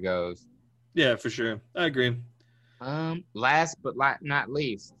career goes. Yeah, for sure. I agree. Last but not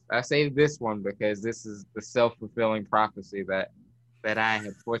least, I say this one because this is the self-fulfilling prophecy that I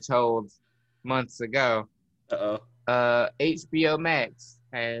had foretold months ago. Uh-oh. HBO Max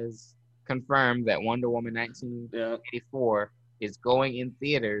has confirmed that Wonder Woman 1984 is going in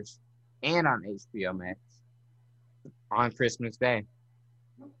theaters and on HBO Max on Christmas Day.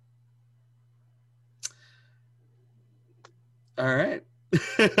 All right.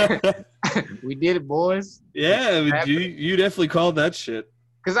 We did it, boys. Yeah, you definitely called that shit.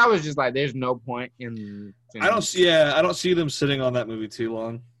 Because I was just like, there's no point in I don't see them sitting on that movie too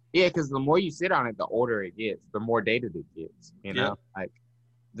long. Yeah, because the more you sit on it, the older it gets, the more dated it gets. You know, like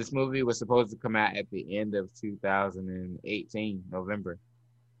this movie was supposed to come out at the end of 2018, November.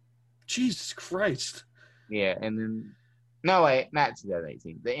 Jesus Christ. Yeah, and then no, wait, not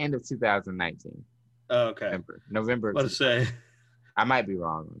 2018. The end of 2019. Oh, okay. November. What to say? I might be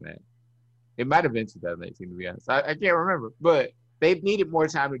wrong on that. It might have been 2018 to be honest. I can't remember, but they needed more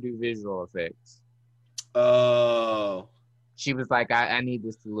time to do visual effects. Oh. She was like, I need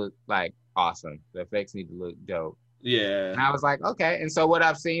this to look like awesome. The effects need to look dope. Yeah. And I was like, okay. And so what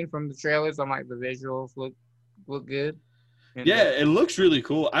I've seen from the trailers, I'm like, the visuals look good. And yeah, it looks really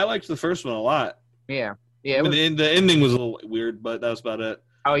cool. I liked the first one a lot. Yeah. I mean, the ending was a little weird, but that was about it.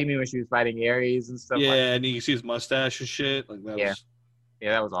 Oh, you mean when she was fighting Ares and stuff? Yeah, like and you can see his mustache and shit. Like that was.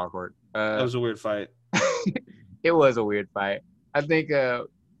 Yeah, that was awkward. That was a weird fight. It was a weird fight. I think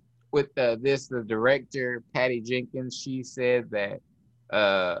with the director Patty Jenkins, she said that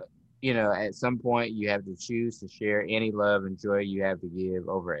at some point you have to choose to share any love and joy you have to give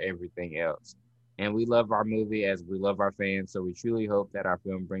over everything else. And we love our movie as we love our fans, so we truly hope that our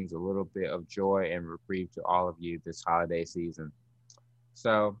film brings a little bit of joy and reprieve to all of you this holiday season.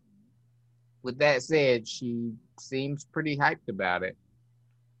 So, with that said, she seems pretty hyped about it,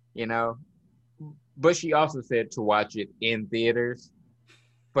 you know. But she also said to watch it in theaters.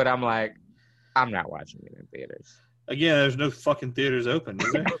 But I'm like, I'm not watching it in theaters. Again, there's no fucking theaters open,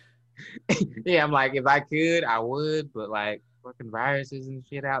 is there? Yeah, I'm like, if I could, I would. But like, fucking viruses and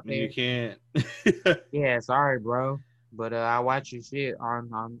shit out there. You can't. Yeah, sorry, bro. But I watch your shit on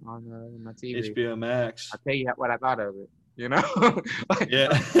my TV. HBO Max. I'll tell you what I thought of it. You know, like,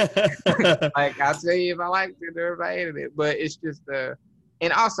 Yeah. like I'll tell you if I liked it or if I hated it. But it's just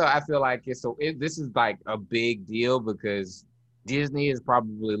and also I feel like this is like a big deal because Disney is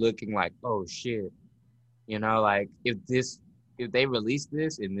probably looking like, oh shit, you know, like if they release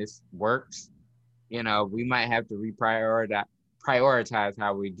this and this works, you know, we might have to prioritize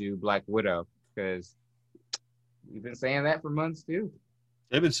how we do Black Widow because we've been saying that for months too.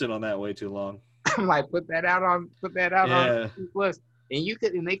 They've been sitting on that way too long. I'm like, put that out on Plus, and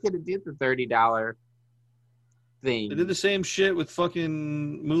they could have did the $30 thing. They did the same shit with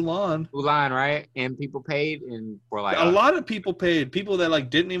fucking Mulan, right? And people paid and were like, a lot of people paid. People that like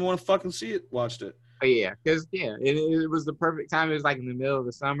didn't even want to fucking see it watched it. Yeah, because it was the perfect time. It was like in the middle of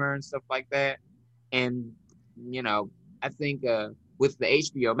the summer and stuff like that. And you know, I think with the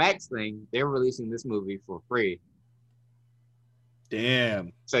HBO Max thing, they're releasing this movie for free.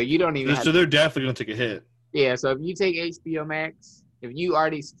 Damn. So you don't even. So they're definitely gonna take a hit. Yeah. So if you take HBO Max, if you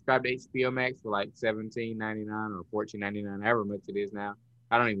already subscribe to HBO Max for like $17.99 or $14.99, however much it is now,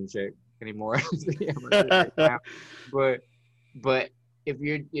 I don't even check anymore. But if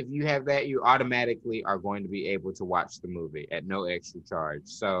you have that, you automatically are going to be able to watch the movie at no extra charge.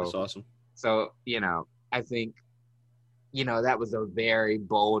 That's awesome. So, I think, that was a very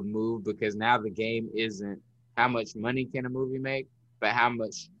bold move because now the game isn't how much money can a movie make, but how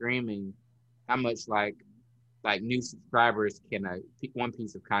much streaming, how much like new subscribers can one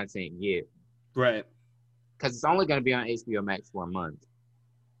piece of content get. Right. Because it's only going to be on HBO Max for a month.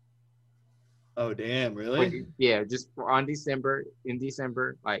 Oh, damn, really? Yeah, just in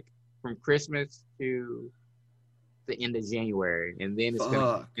December, like from Christmas to the end of January, and then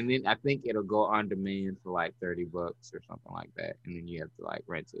I think it'll go on demand for like $30 or something like that, and then you have to like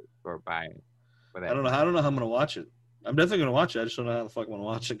rent it or buy it. For that. I don't know how I'm gonna watch it. I'm definitely gonna watch it. I just don't know how the fuck I'm gonna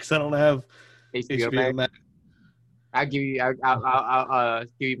watch it because I don't have HBO Max. I'll give you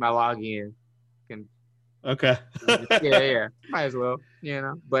my login. Okay. yeah. Might as well,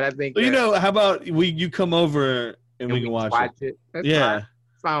 But I think how about you come over and we can watch it. That's fine.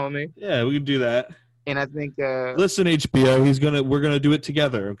 It's fine with me. Yeah, we can do that. And I think listen, HBO, we're gonna do it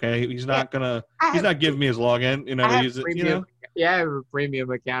together, okay? He's not giving me his login, Yeah, I have a premium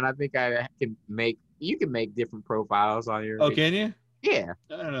account. I think you can make different profiles on your can you? Yeah.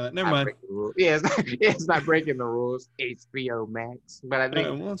 I don't know. Never mind. Yeah, it's not breaking the rules. HBO Max. But I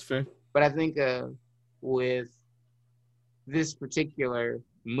think well, that's fair. But I think with this particular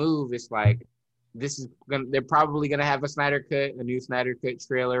move, it's like they're probably gonna have a new Snyder Cut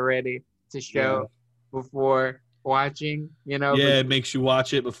trailer ready to show before watching. Yeah, it makes you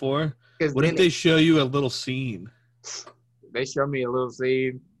watch it before. What if they show you a little scene? They show me a little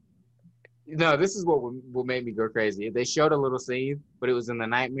scene. No, this is what made me go crazy. If they showed a little scene, but it was in the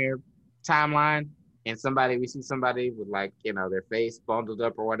Nightmare timeline, and we see somebody with like their face bundled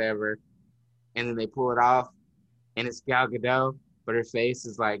up or whatever, and then they pull it off, and it's Gal Gadot, but her face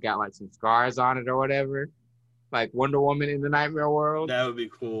is like got like some scars on it or whatever, like Wonder Woman in the Nightmare world. That would be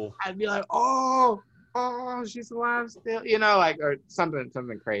cool. I'd be like, oh, she's alive still, or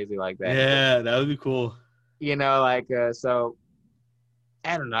something crazy like that. Yeah, that would be cool. So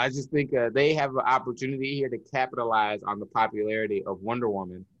I don't know. I just think they have an opportunity here to capitalize on the popularity of Wonder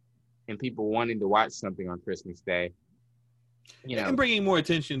Woman and people wanting to watch something on Christmas Day. And bringing more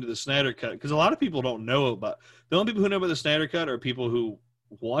attention to the Snyder Cut, because a lot of people don't know about. The only people who know about the Snyder Cut are people who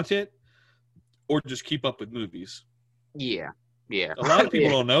want it or just keep up with movies. Yeah. A lot of people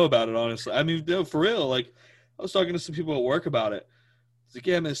don't know about it, honestly. I mean, no, for real. Like, I was talking to some people at work about it. It's like,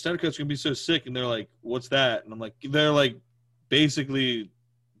 yeah, man, the Snyder Cut's gonna be so sick, and they're like, "What's that?" And I'm like, "They're like basically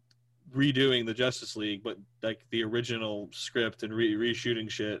redoing the Justice League, but like the original script and reshooting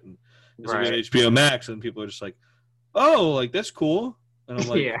shit, and it's on HBO Max." And people are just like, "Oh, like that's cool," and I'm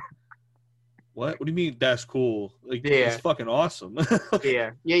like, What do you mean that's cool? Like, it's fucking awesome.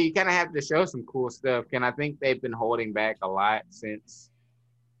 Yeah, you kind of have to show some cool stuff, and I think they've been holding back a lot since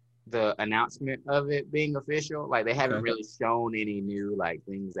the announcement of it being official. Like, they haven't really shown any new like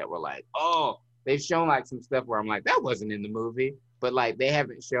things that were like, oh, they've shown like some stuff where I'm like, that wasn't in the movie, but like they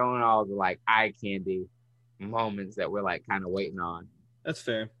haven't shown all the like eye candy moments that we're like kind of waiting on. That's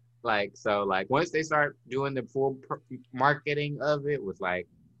fair. Like, so like once they start doing the full marketing of it with like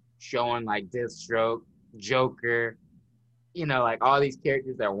showing like Deathstroke, Joker, like all these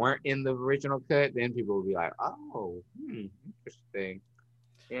characters that weren't in the original cut, then people will be like, oh, interesting,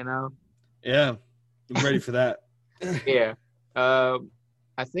 Yeah, I'm ready for that. Yeah.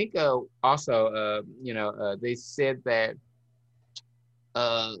 I think also, they said that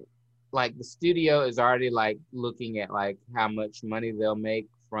like the studio is already like looking at like how much money they'll make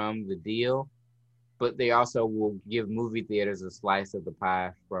from the deal, but they also will give movie theaters a slice of the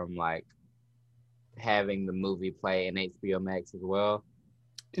pie from like having the movie play in HBO Max as well.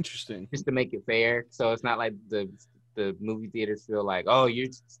 Interesting. Just to make it fair, so it's not like the movie theaters feel like, oh,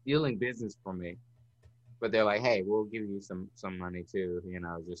 you're stealing business from me, but they're like, hey, we'll give you some money too,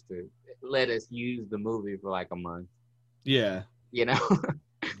 just to let us use the movie for like a month. Yeah. Yeah.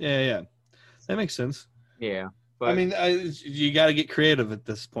 That makes sense. Yeah. But I mean, you got to get creative at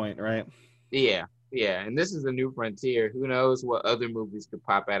this point, right? Yeah. And this is a new frontier. Who knows what other movies could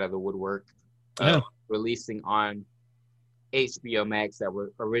pop out of the woodwork, releasing on HBO Max that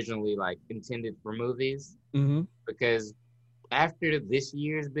were originally like intended for movies. Mm-hmm. Because after this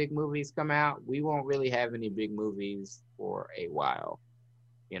year's big movies come out, we won't really have any big movies for a while.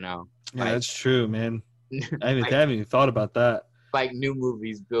 Yeah, that's true, man. I haven't even thought about that. Like new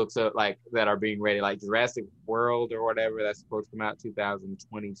movies built up like that are being ready, like Jurassic World or whatever, that's supposed to come out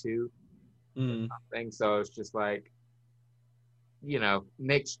 2022. Something. So it's just like,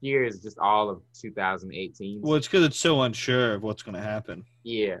 next year is just all of 2018. Well, it's because it's so unsure of what's going to happen.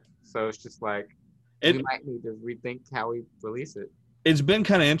 Yeah. So it's just like we might need to rethink how we release it. it's been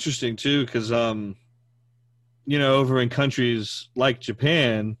kind of interesting too, because over in countries like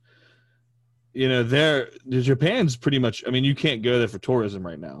Japan, Japan's pretty much. I mean, you can't go there for tourism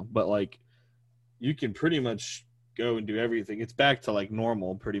right now, but like, you can pretty much go and do everything. It's back to like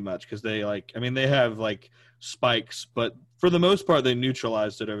normal pretty much because they they have like spikes, but for the most part they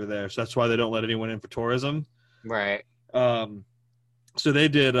neutralized it over there. So that's why they don't let anyone in for tourism. Right. So they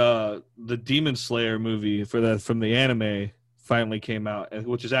did the Demon Slayer movie from the anime finally came out,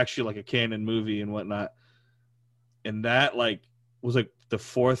 which is actually like a canon movie and whatnot. And that was like the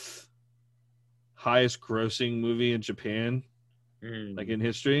fourth highest grossing movie in Japan, like in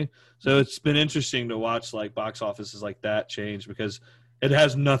history. So it's been interesting to watch like box offices like that change because it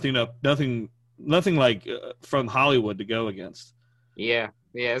has nothing like from Hollywood to go against. Yeah.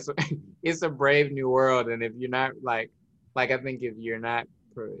 It's a brave new world, and if you're not I think if you're not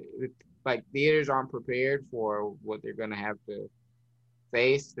theaters aren't prepared for what they're gonna have to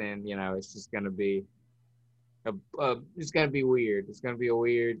face, then it's just gonna be it's gonna be weird. It's gonna be a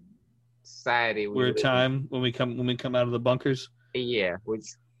weird society. Weird time when we come out of the bunkers. Yeah, which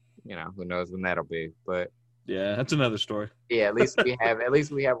who knows when that'll be, but yeah, that's another story. Yeah, at least we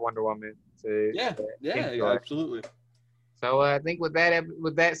have Wonder Woman to enjoy. Absolutely. So I think with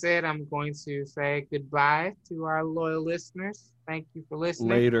that said, I'm going to say goodbye to our loyal listeners. Thank you for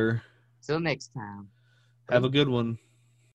listening. Later. Till next time. Have a good one.